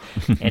 doom ka.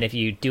 And if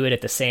you do it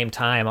at the same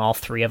time, all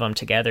 3 of them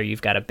together,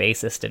 you've got a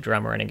bassist, a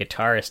drummer, and a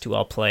guitarist who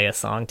all play a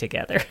song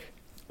together.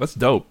 That's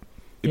dope.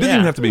 It doesn't Yeah.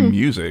 even have to be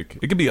music.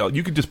 It could be.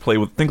 You could just play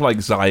with. Think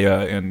like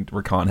Zaya and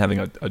Rakan having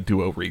a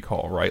duo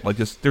recall, right? Like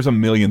just there's a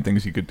million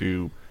things you could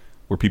do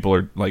where people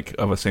are like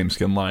of a same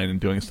skin line and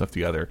doing stuff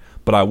together.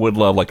 But I would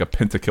love like a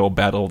pentakill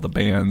battle of the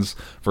bands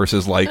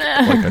versus like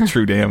a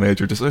True Damage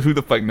or just who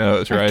the fuck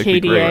knows, right?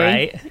 It'd be KDA.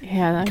 great. Right?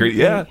 Yeah, that'd Great, be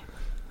yeah.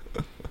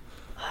 great.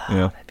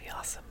 Yeah. That'd be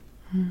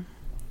awesome.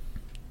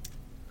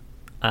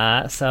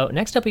 So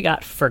next up we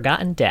got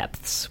Forgotten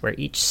Depths, where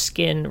each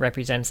skin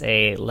represents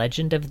a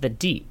legend of the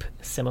deep,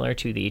 similar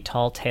to the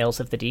Tall Tales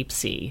of the Deep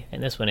Sea.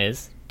 And this one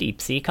is Deep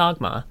Sea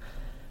Kog'Maw.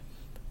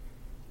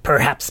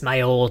 Perhaps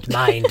my old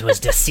mind was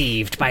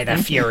deceived by the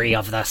fury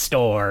of the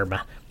storm.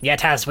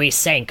 Yet as we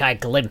sank, I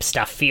glimpsed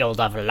a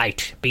field of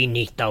light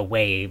beneath the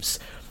waves.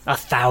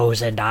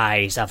 1,000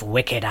 eyes of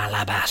wicked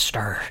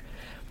alabaster.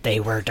 They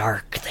were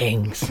dark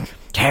things,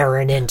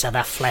 tearing into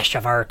the flesh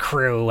of our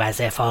crew as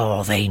if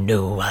all they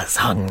knew was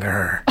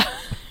hunger.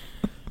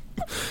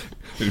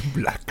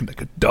 Black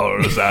like a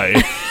doll's eye.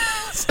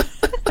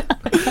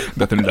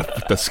 Nothing left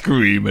but the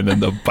screaming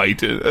and the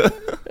biting.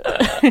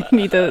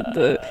 Need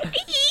the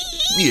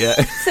Yeah.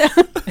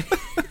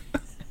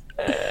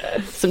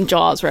 some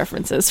Jaws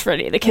references for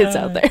any of the kids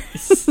out there.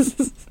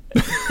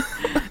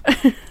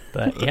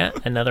 But yeah,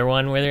 another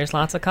one where there's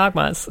lots of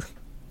Kog'Maws.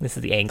 This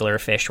is the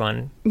anglerfish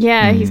one.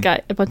 Yeah, he's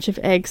got a bunch of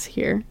eggs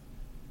here.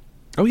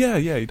 Oh yeah,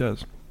 he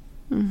does.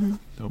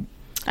 Dope.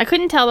 I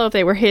couldn't tell though if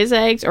they were his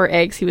eggs or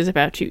eggs he was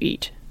about to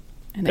eat,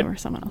 and they were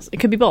someone else. It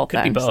could be both.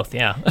 Could be then. both,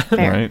 yeah.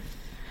 Fair.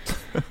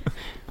 Right.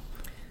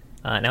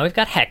 Now we've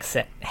got I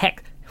said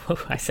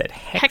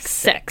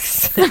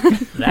Hexex.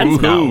 That's not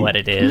Woohoo. what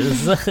it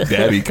is.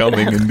 Daddy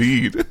coming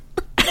indeed.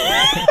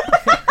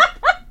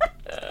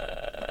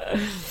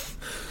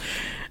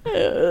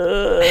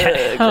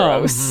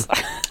 Gross.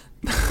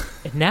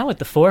 And now at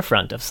the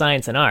forefront of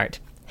science and art,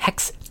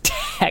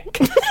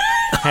 Hextech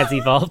has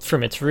evolved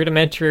from its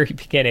rudimentary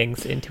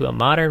beginnings into a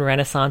modern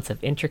renaissance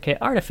of intricate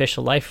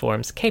artificial life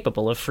forms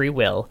capable of free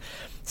will.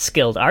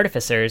 Skilled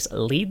artificers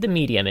lead the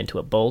medium into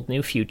a bold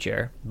new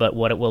future, but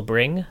what it will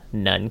bring,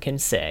 none can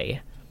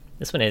say.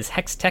 This one is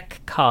Hextech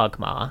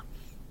Kog'Maw.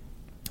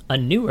 A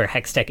newer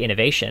Hextech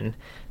innovation,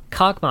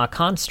 Kog'Maw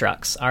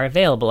constructs are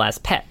available as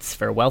pets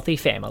for wealthy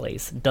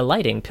families,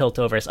 delighting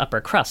Piltover's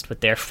upper crust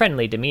with their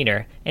friendly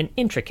demeanor and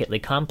intricately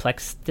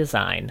complex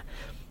design.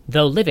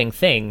 Though living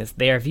things,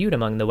 they are viewed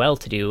among the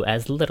well-to-do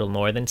as little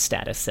more than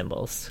status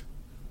symbols.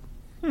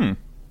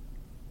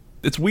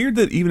 it's weird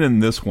that even in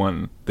this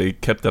one they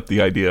kept up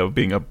the idea of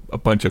being a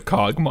bunch of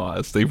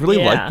Kog'Maws. They really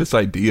like this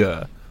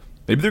idea.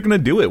 Maybe they're gonna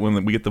do it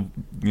when we get the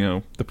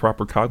the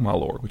proper Kog'Maw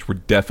lore, which we're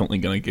definitely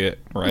gonna get,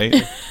 right?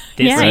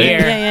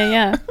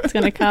 Yeah. It's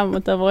gonna come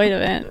with the Void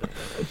event.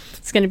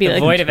 It's gonna be the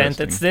like Void event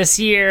that's this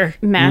year.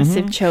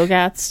 Massive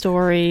Cho'Gath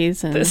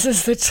stories, and This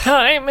is the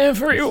time,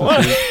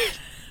 everyone.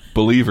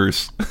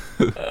 Believers,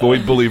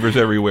 Void believers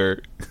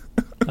everywhere.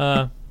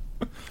 God,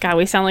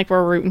 we sound like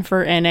we're rooting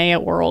for NA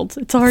at Worlds.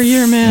 It's our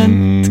year,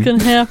 man. It's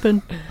gonna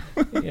happen.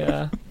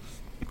 Yeah,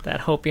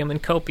 that hopium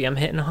and copium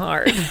hitting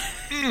hard.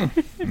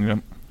 Yep.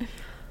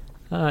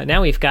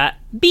 Now we've got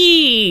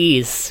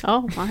bees.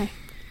 Oh my!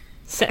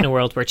 Set in a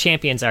world where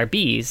champions are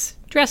bees,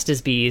 dressed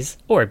as bees,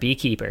 or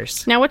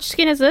beekeepers. Now, which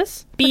skin is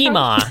this?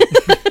 Beema.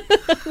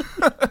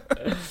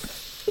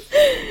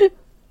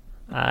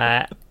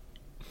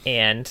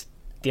 And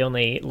the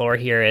only lore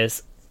here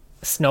is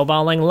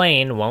snowballing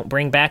Lane won't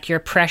bring back your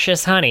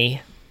precious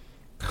honey.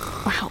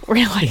 Wow,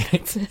 really?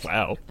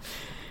 Wow.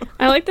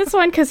 I like this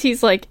one because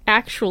he's like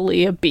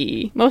actually a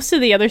bee. Most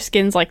of the other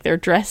skins, like they're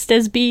dressed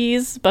as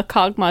bees, but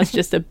Kog'Maw's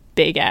just a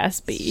big ass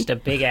bee. Just a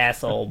big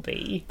ass old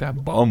bee.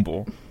 That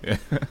Bumble. Yeah.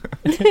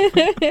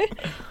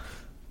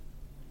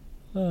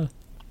 And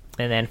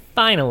then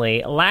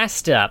finally,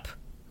 last up,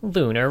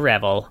 Lunar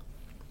Revel.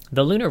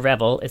 The Lunar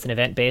Revel is an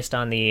event based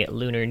on the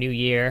Lunar New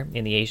Year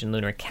in the Asian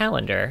lunar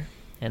calendar,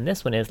 and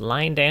this one is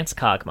Line Dance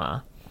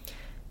Kog'Maw.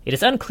 It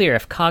is unclear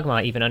if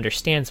Kog'Maw even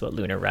understands what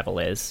Lunar Revel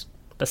is,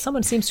 but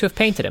someone seems to have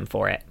painted him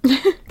for it.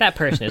 That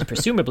person has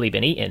presumably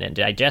been eaten and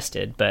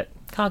digested, but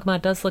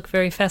Kog'Maw does look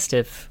very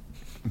festive.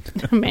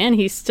 Man,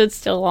 he stood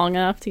still long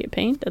enough to get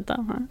painted,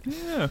 though, huh?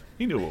 Yeah,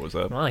 he knew what was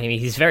up. Well,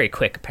 he's very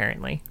quick,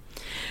 apparently.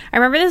 I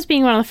remember this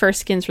being one of the first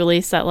skins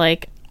released that,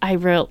 like, I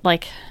wrote,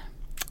 like,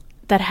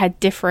 that had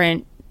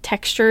different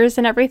textures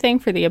and everything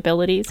for the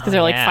abilities, because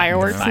they're like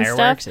fireworks and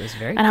Fireworks stuff. is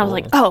very and cool. I was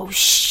like, oh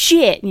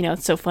shit!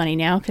 It's so funny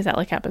now because that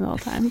like happens all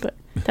the time, but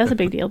that was a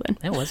big deal then.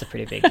 That was a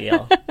pretty big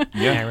deal.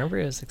 Yeah. I remember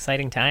it was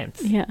exciting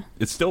times. Yeah.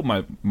 It's still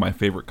my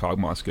favorite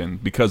Kog'Maw skin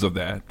because of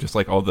that. Just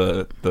like all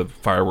the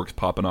fireworks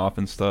popping off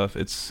and stuff.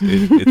 It's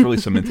really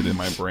cemented in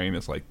my brain.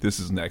 It's like, this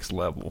is next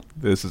level.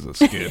 This is a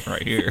skin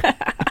right here.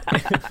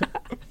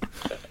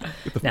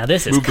 Now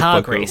this is Move the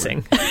fuck cog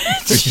racing.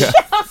 Yeah.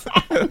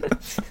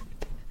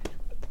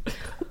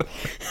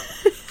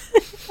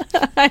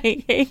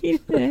 I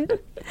hate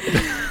it.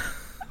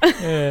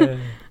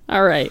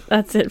 All right,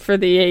 that's it for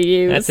the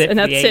AUs. That's it and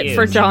for that's the it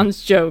for AUs.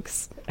 John's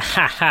jokes.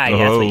 Ha ha, yeah,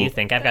 that's what Oh. you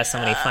think. I've got so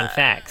many fun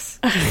facts.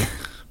 Are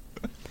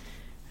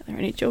there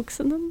any jokes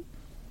in them?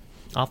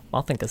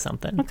 I'll think of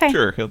something. Okay.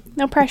 Sure. He'll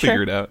pressure.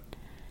 figure it out.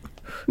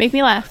 Make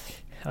me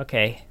laugh.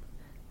 Okay.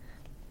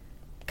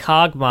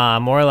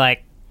 Kog'Maw, more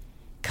like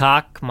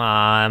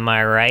Cock'Maw, am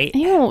I right?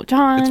 Ew,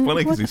 John. It's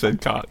funny because he said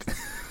cock.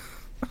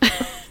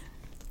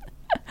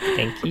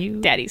 Thank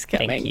you. Daddy's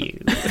coming. Thank you.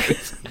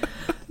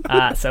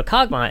 So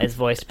Kog'Maw is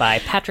voiced by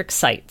Patrick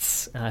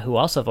Seitz, who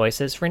also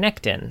voices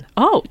Renekton.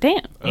 Oh,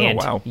 damn. And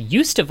wow.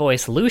 used to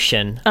voice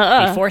Lucian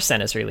before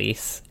Senna's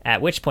release,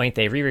 at which point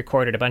they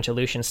re-recorded a bunch of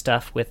Lucian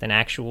stuff with an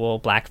actual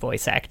black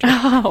voice actor.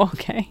 Oh,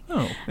 okay.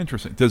 Oh,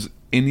 interesting. Does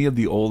any of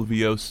the old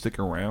VOs stick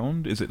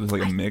around? Is it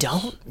like a mix?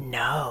 Don't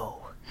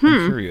know.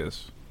 I'm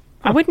curious.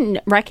 I wouldn't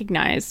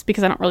recognize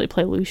because I don't really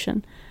play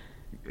Lucian.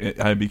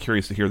 I'd be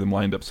curious to hear them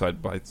lined up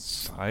side by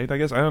side, I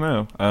guess. I don't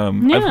know.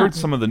 Yeah. I've heard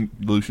some of the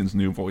Lucian's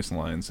new voice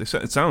lines.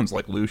 It sounds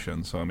like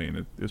Lucian, so I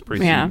mean, it's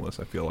pretty seamless,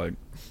 I feel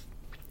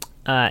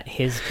like.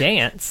 His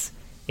dance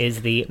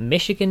is the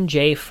Michigan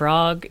J.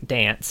 Frog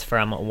dance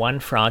from One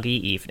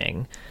Froggy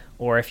Evening.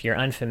 Or if you're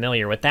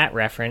unfamiliar with that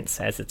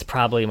reference, as it's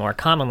probably more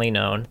commonly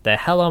known, the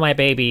Hello My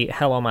Baby,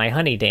 Hello My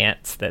Honey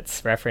dance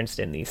that's referenced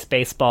in the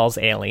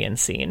Spaceballs alien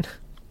scene.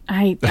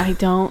 I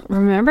don't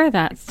remember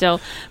that still,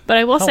 but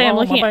I will say I'm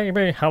looking at...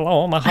 baby,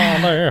 hello my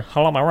honey,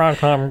 hello my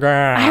rock-time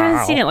girl. I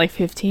haven't seen it like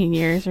 15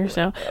 years or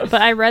so,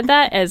 but I read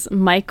that as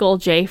Michael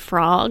J.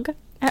 Frog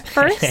at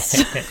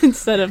first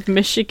instead of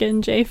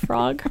Michigan J.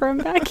 Frog from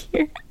back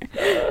here.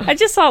 I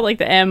just saw like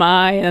the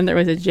MI and then there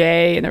was a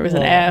J and there was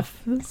an F,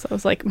 so I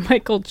was like,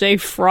 Michael J.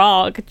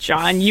 Frog,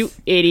 John, you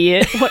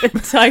idiot, what a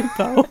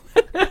typo.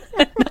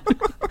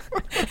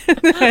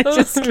 I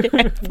just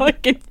can't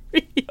fucking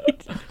read.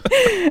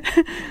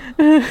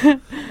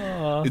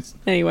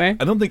 Anyway,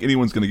 I don't think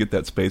anyone's going to get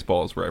that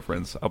Spaceballs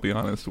reference, I'll be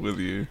honest with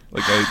you.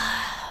 Like,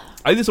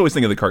 I just always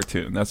think of the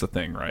cartoon. That's the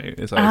thing, right?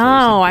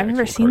 I've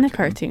never seen the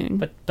cartoon.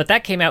 But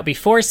that came out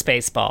before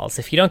Spaceballs.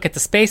 If you don't get the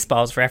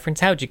Spaceballs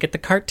reference, how'd you get the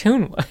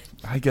cartoon one?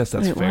 I guess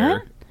that's Wait,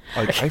 fair.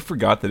 Like, I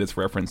forgot that it's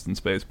referenced in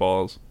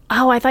Spaceballs.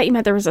 Oh, I thought you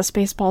meant there was a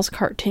Spaceballs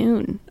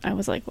cartoon. I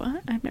was like,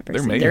 what? I've never There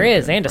seen may it. There Yeah,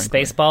 is, and a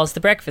frankly. Spaceballs the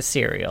breakfast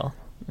cereal.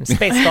 And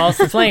Spaceballs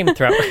the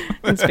flamethrower.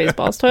 And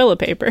Spaceballs toilet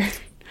paper.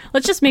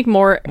 Let's just make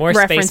more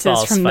references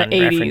Spaceballs from the fun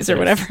 80s or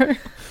references.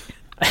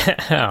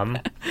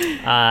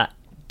 whatever.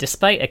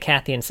 Despite a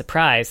Cathian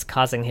surprise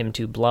causing him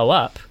to blow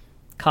up,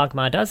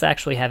 Kog'Maw does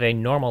actually have a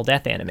normal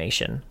death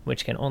animation,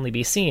 which can only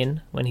be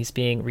seen when he's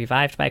being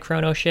revived by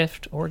Chrono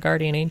Shift or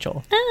Guardian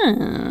Angel.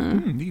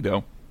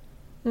 Neato.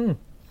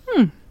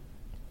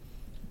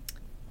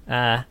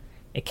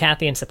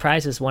 Icathian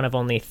Surprise is one of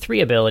only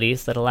 3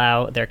 abilities that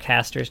allow their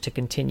casters to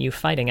continue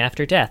fighting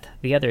after death,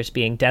 the others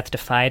being Death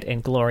Defied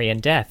and Glory in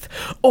Death.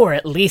 Or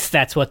at least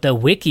that's what the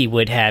wiki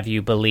would have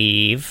you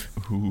believe.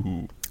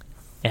 Ooh.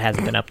 It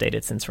hasn't been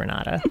updated since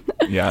Renata.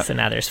 Yeah. So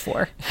now there's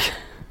 4.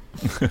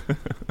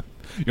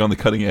 You're on the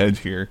cutting edge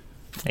here.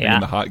 You're Yeah.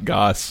 in the hot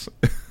goss.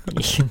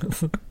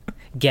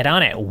 Get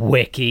on it,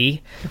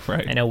 wiki.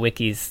 Right. I know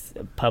wiki's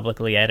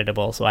publicly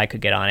editable, so I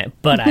could get on it,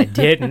 but I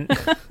didn't.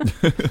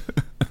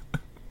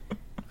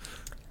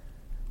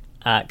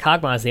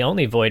 Kog'Maw is the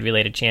only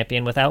Void-related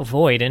champion without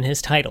Void in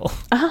his title.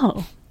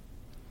 Oh.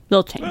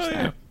 They'll change Oh, that.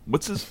 yeah.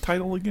 What's his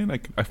title again?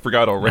 I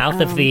forgot already.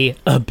 Mouth of the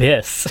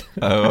Abyss.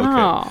 Oh,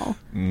 okay.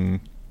 Oh.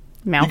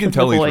 Mouth You can of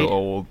tell the he's void. real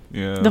old.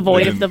 Yeah. The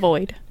void of And- the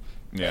void.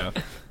 Yeah.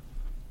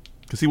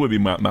 Because he would be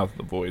Mouth of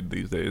the Void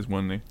these days,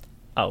 wouldn't he?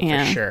 Oh,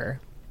 Yeah. for sure.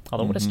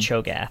 Although, what is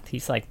Cho'Gath?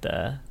 He's like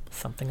the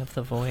something of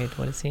the void.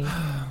 What is he?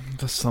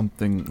 The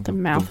something. The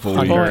mouth of the void.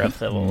 Hunger void. of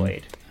the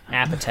void.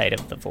 Appetite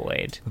of the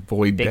void. The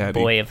void Big daddy.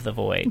 boy of the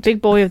void.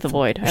 Big boy of the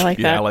void. I like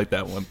Yeah, that. I like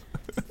that one.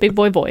 Big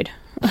boy void.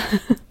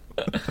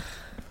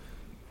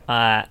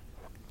 Kog'Maw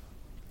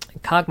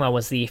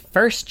was the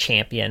first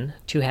champion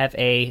to have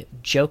a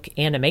joke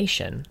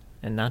animation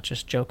and not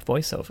just joke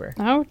voiceover.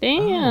 Oh,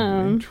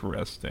 damn.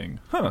 Interesting.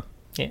 Huh.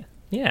 Yeah.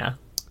 Yeah.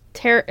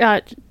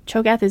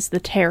 Cho'Gath is the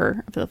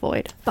terror of the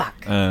void.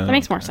 Fuck. That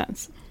makes more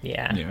sense.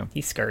 Yeah. Yeah.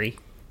 He's scurry.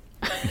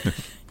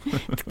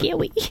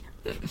 Scary.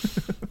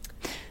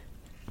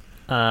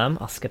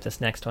 I'll skip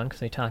this next one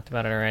because we talked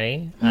about it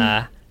already.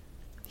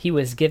 He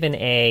was given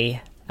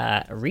a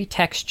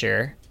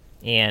retexture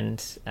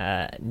and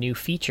new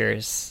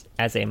features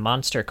as a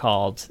monster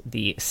called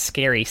the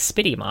Scary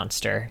Spitty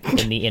Monster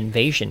in the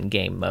Invasion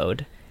game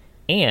mode.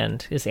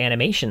 And his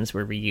animations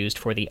were reused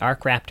for the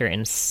Arc Raptor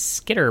and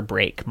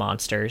Skitterbreak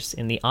monsters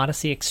in the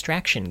Odyssey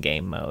Extraction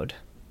game mode.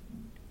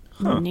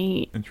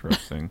 Neat.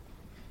 Interesting.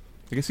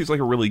 I guess he's like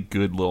a really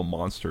good little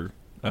monster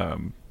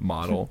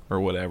model or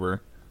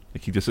whatever.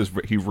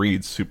 Like he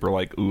reads super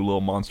like, ooh,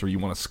 little monster you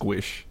want to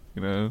squish,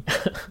 you know?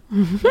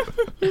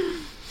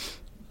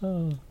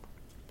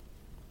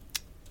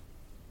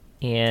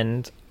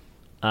 And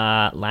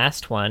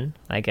last one,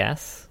 I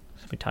guess.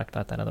 We talked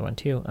about that other one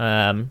too.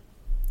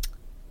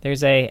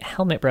 There's a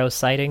Helmet Bro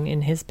sighting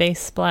in his base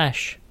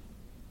splash.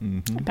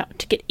 About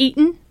to get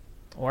eaten.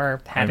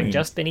 Or having mean-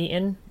 just been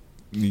eaten.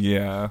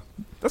 Yeah.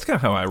 That's kind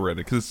of how I read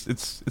it, because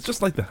it's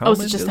just like the Oh, helmet.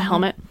 is it just isn't the it?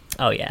 helmet?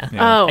 Oh, yeah.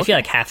 Oh, I feel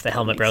like half the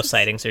Helmet Bro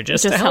sightings are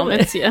just, Just a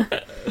helmet. helmets, yeah.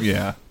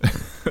 Yeah.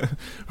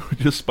 We're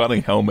just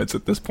spotting helmets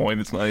at this point.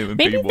 It's not even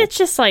Maybe people. it's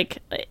just like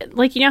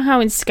you know how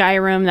in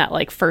Skyrim that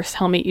like first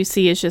helmet you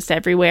see is just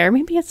everywhere.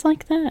 Maybe it's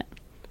like that.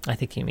 I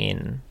think you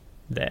mean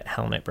that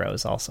Helmet Bro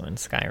is also in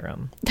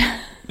Skyrim.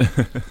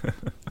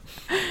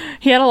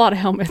 He had a lot of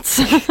helmets.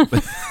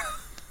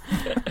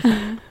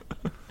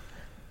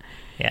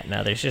 Yeah,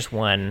 no, there's just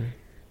one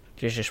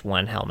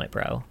Helmet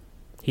Bro.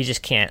 He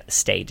just can't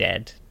stay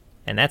dead.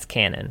 And that's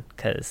canon,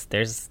 because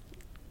there's...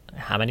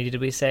 How many did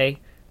we say?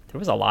 There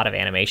was a lot of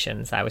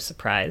animations. I was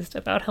surprised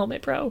about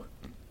Helmet Bro.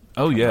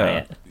 Oh, yeah.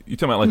 Riot. You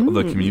talking about like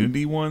the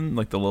community one?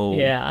 Like the little...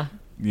 Yeah.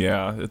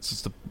 Yeah, it's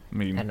just, I I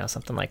mean... don't know,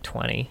 something like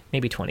 20.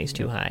 Maybe 20 is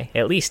too high.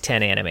 At least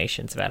 10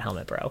 animations about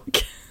Helmet Bro.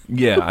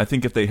 Yeah, I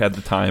think if they had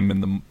the time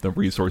and the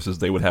resources,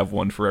 they would have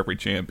one for every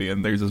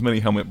champion. There's as many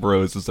Helmet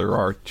Bros as there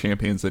are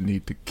champions that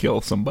need to kill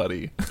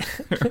somebody.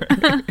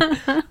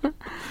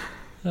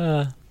 Kind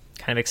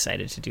of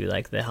excited to do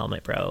like the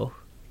Helmet Bro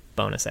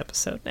bonus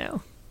episode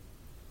now.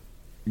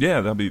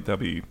 Yeah, that'd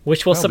be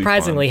Which will that'll be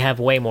surprisingly fun. have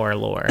way more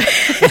lore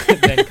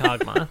than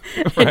Kog'Maw.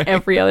 And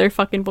every other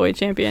fucking void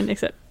champion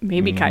except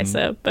maybe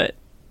Kaisa, but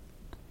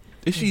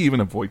Is she even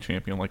a void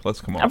champion? Like,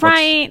 let's come on. let's-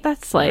 right,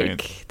 that's like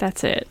right.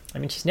 that's it. I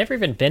mean, she's never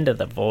even been to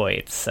the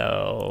Void,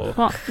 so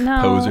Well,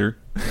 no. Poser.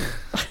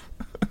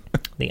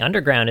 the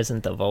underground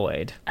isn't the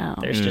Void. Oh.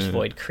 There's just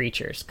Void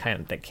creatures kind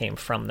of that came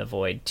from the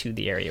Void to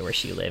the area where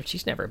she lived.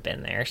 She's never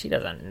been there. She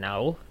doesn't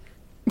know.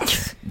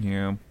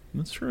 Yeah,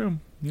 that's true.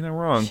 You're not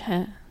wrong.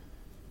 Shit.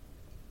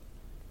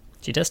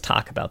 She does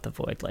talk about the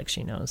Void like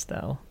she knows,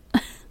 though.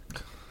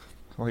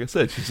 Like I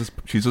said,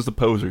 she's just a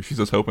poser. She's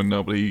just hoping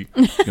nobody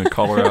gonna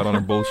call her out on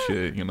her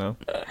bullshit. You know.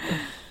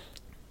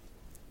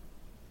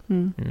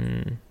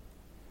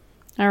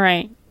 All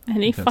right.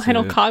 Any That's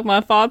final it.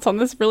 Kog'Maw thoughts on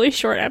this really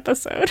short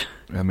episode?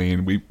 I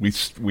mean, we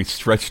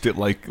stretched it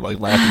like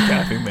Laffy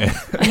Taffy, man.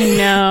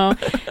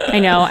 I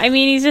know. I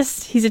mean,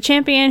 he's a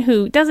champion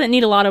who doesn't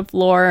need a lot of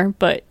lore,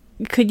 but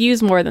could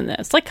use more than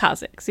this, like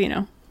Kha'Zix, you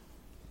know.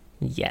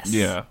 Yes.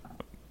 Yeah.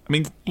 I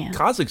mean, Yeah.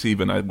 Kha'Zix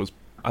even I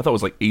thought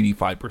was like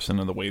 85%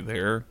 of the way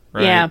there.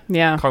 Right?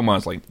 Yeah.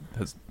 Kog'Maw's like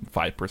has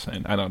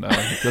 5%. I don't know.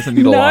 It doesn't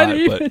need a lot,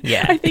 but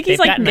Yeah. I think he's they've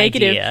like got an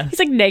negative. idea. He's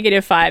like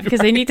 -5 because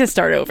they need to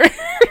start over.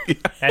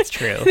 That's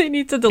true. They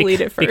need to delete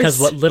it first. Because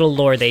what little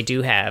lore they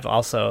do have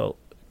also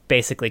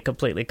basically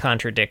completely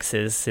contradicts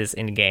his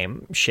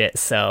in-game shit,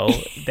 so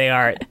they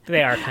are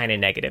kind of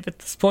negative at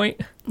this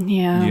point.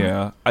 Yeah.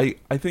 yeah,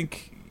 I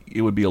think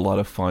it would be a lot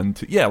of fun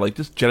to like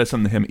just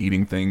jettison him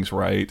eating things,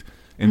 right?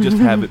 And just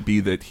have it be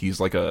that he's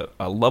like a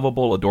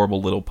lovable,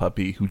 adorable little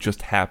puppy who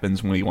just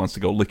happens when he wants to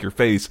go lick your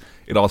face,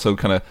 it also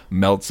kind of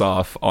melts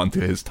off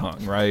onto his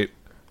tongue, right?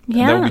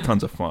 Yeah. And that would be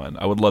tons of fun.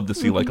 I would love to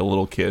see like a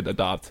little kid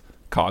adopt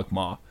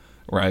Kog'Maw,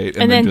 right?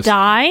 And then just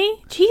die?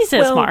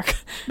 Jesus, Mark.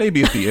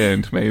 Maybe at the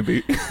end,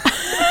 maybe.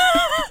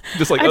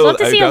 Just like, I'd love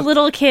to see a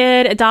little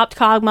kid adopt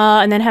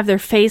Kog'Maw and then have their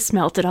face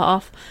melted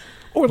off.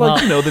 Or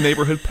like, the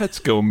neighborhood pets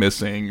go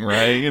missing,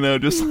 right?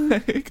 Just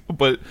like,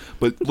 but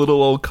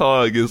little old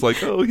Cog is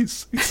like, oh,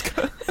 he's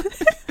got...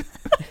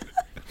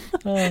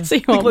 So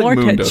you want like more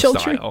Mundo dead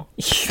children? style.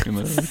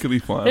 It could be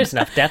fun. There's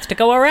enough deaths to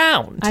go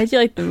around. I do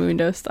like the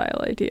Mundo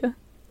style idea.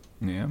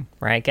 Yeah.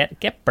 Right,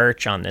 get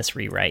Birch on this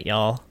rewrite,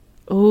 y'all.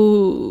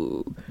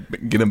 Ooh.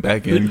 Get him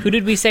back in. Who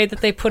did we say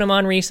that they put him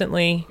on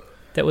recently?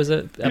 That was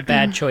a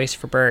bad choice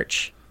for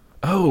Birch.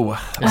 Oh.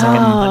 It was like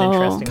an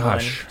uninteresting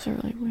gosh. Those are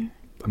really weird.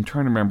 I'm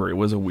trying to remember. It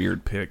was a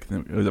weird pick. I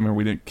remember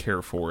we didn't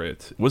care for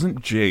it. It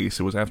wasn't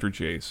Jace. It was after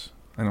Jace.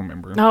 I don't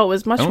remember. No, it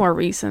was much more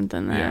recent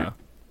than that. Yeah.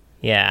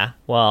 Yeah,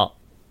 well,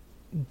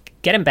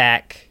 get him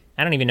back.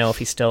 I don't even know if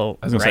he still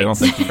I was gonna say, I don't writes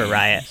think he for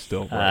Riot.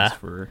 Still writes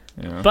for...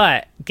 Yeah.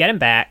 But get him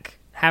back.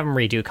 Have him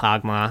redo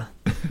Kog'Maw.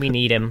 We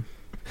need him.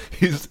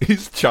 He's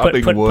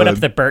chopping wood. Put up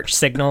the Birch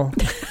signal.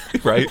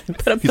 Right?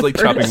 He's like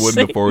chopping wood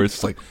in the forest.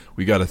 It's like,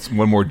 we got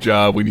one more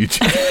job. We need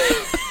you.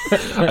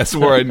 I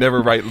swore I'd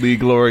never write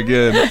League lore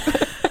again.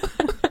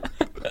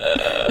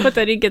 But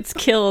then he gets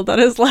killed on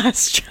his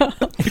last job.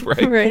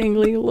 Right? Writing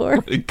League lore.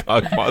 Writing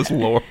Kog'Maw's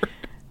lore.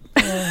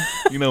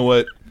 You know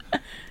what?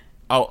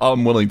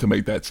 I'm willing to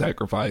make that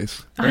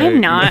sacrifice. Right? I'm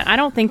not. I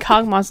don't think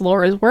Kog'Maw's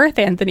lore is worth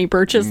Anthony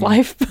Birch's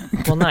life.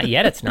 Well, not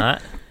yet. It's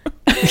not.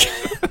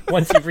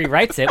 Once he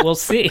rewrites it, we'll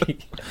see.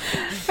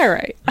 All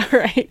right.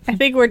 I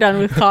think we're done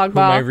with Who am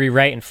I Kog'Maw.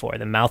 rewriting for?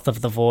 The Mouth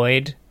of the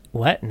Void?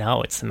 What?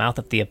 No, it's the Mouth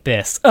of the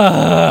Abyss.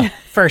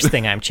 First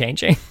thing I'm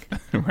changing.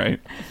 Right?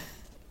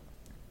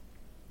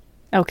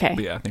 Okay.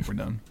 But yeah, I think we're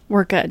done.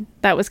 We're good.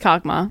 That was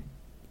Kog'Maw.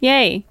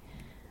 Yay.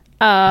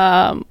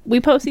 We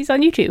post these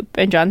on YouTube,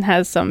 and John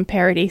has some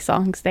parody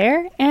songs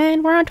there,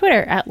 and we're on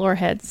Twitter at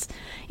Loreheads.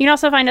 You can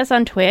also find us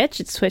on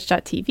Twitch. It's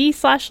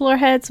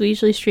twitch.tv/Loreheads. We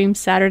usually stream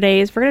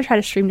Saturdays. We're going to try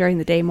to stream during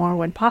the day more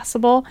when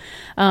possible.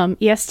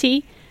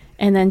 EST.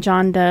 And then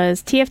John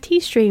does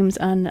TFT streams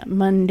on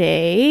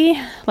Monday,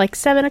 like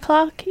 7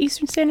 o'clock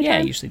Eastern Standard Yeah, I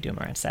Time. usually do them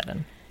around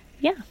 7.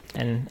 Yeah.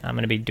 And I'm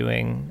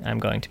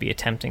going to be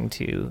attempting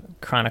to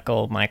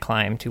chronicle my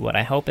climb to what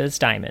I hope is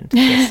Diamond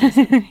this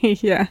season.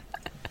 Yeah.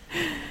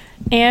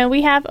 And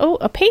we have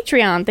a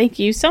Patreon. Thank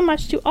you so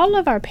much to all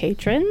of our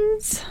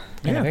patrons.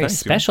 And a very thanks,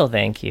 special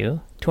thank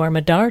you to our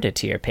Medarda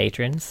tier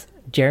patrons,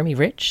 Jeremy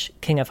Rich,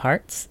 King of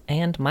Hearts,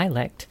 and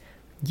Mylect.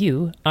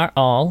 You are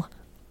all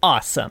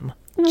awesome.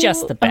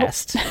 Just the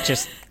best.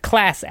 Just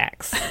class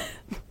acts.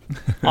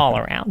 All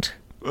around.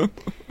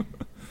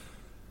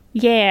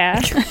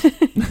 Yeah.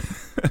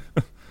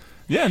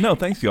 Yeah, no,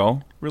 thanks,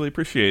 y'all. Really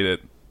appreciate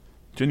it.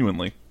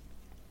 Genuinely.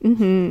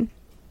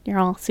 You're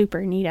all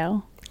super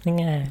neato.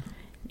 Yeah.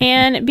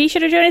 And be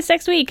sure to join us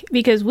next week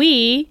because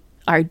we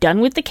are done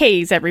with the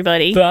K's,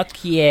 everybody.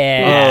 Fuck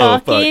yeah. Oh,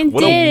 fuck. Fucking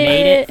What a- did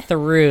Made it. it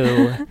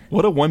through.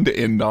 What a one to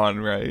end on,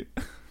 right?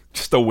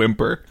 Just a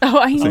whimper. Oh,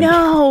 I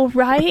know,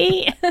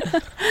 right?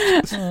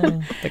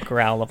 The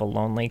growl of a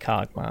lonely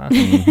Kog'Maw.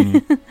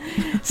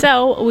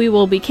 So we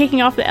will be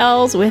kicking off the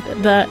L's with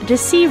the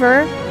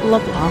Deceiver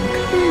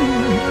LeBlanc.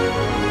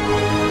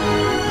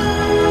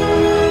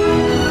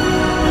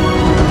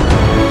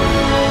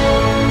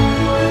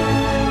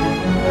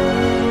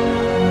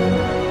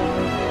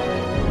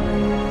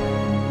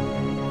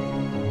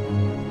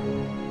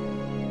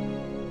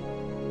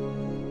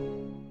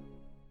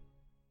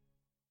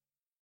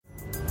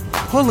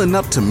 Pulling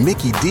up to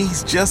Mickey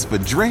D's just for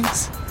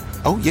drinks?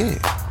 Oh yeah,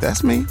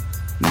 that's me.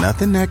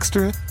 Nothing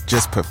extra,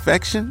 just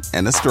perfection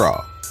and a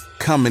straw.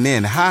 Coming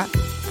in hot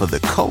for the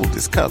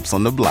coldest cups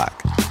on the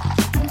block.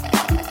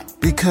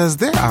 Because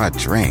there are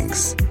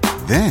drinks.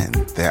 Then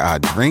there are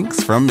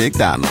drinks from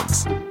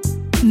McDonald's.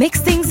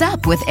 Mix things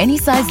up with any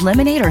size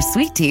lemonade or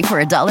sweet tea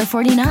for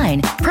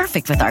 $1.49.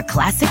 Perfect with our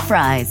classic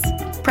fries.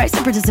 Price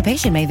and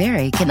participation may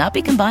vary. Cannot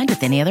be combined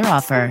with any other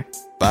offer.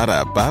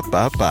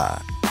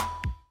 Ba-da-ba-ba-ba.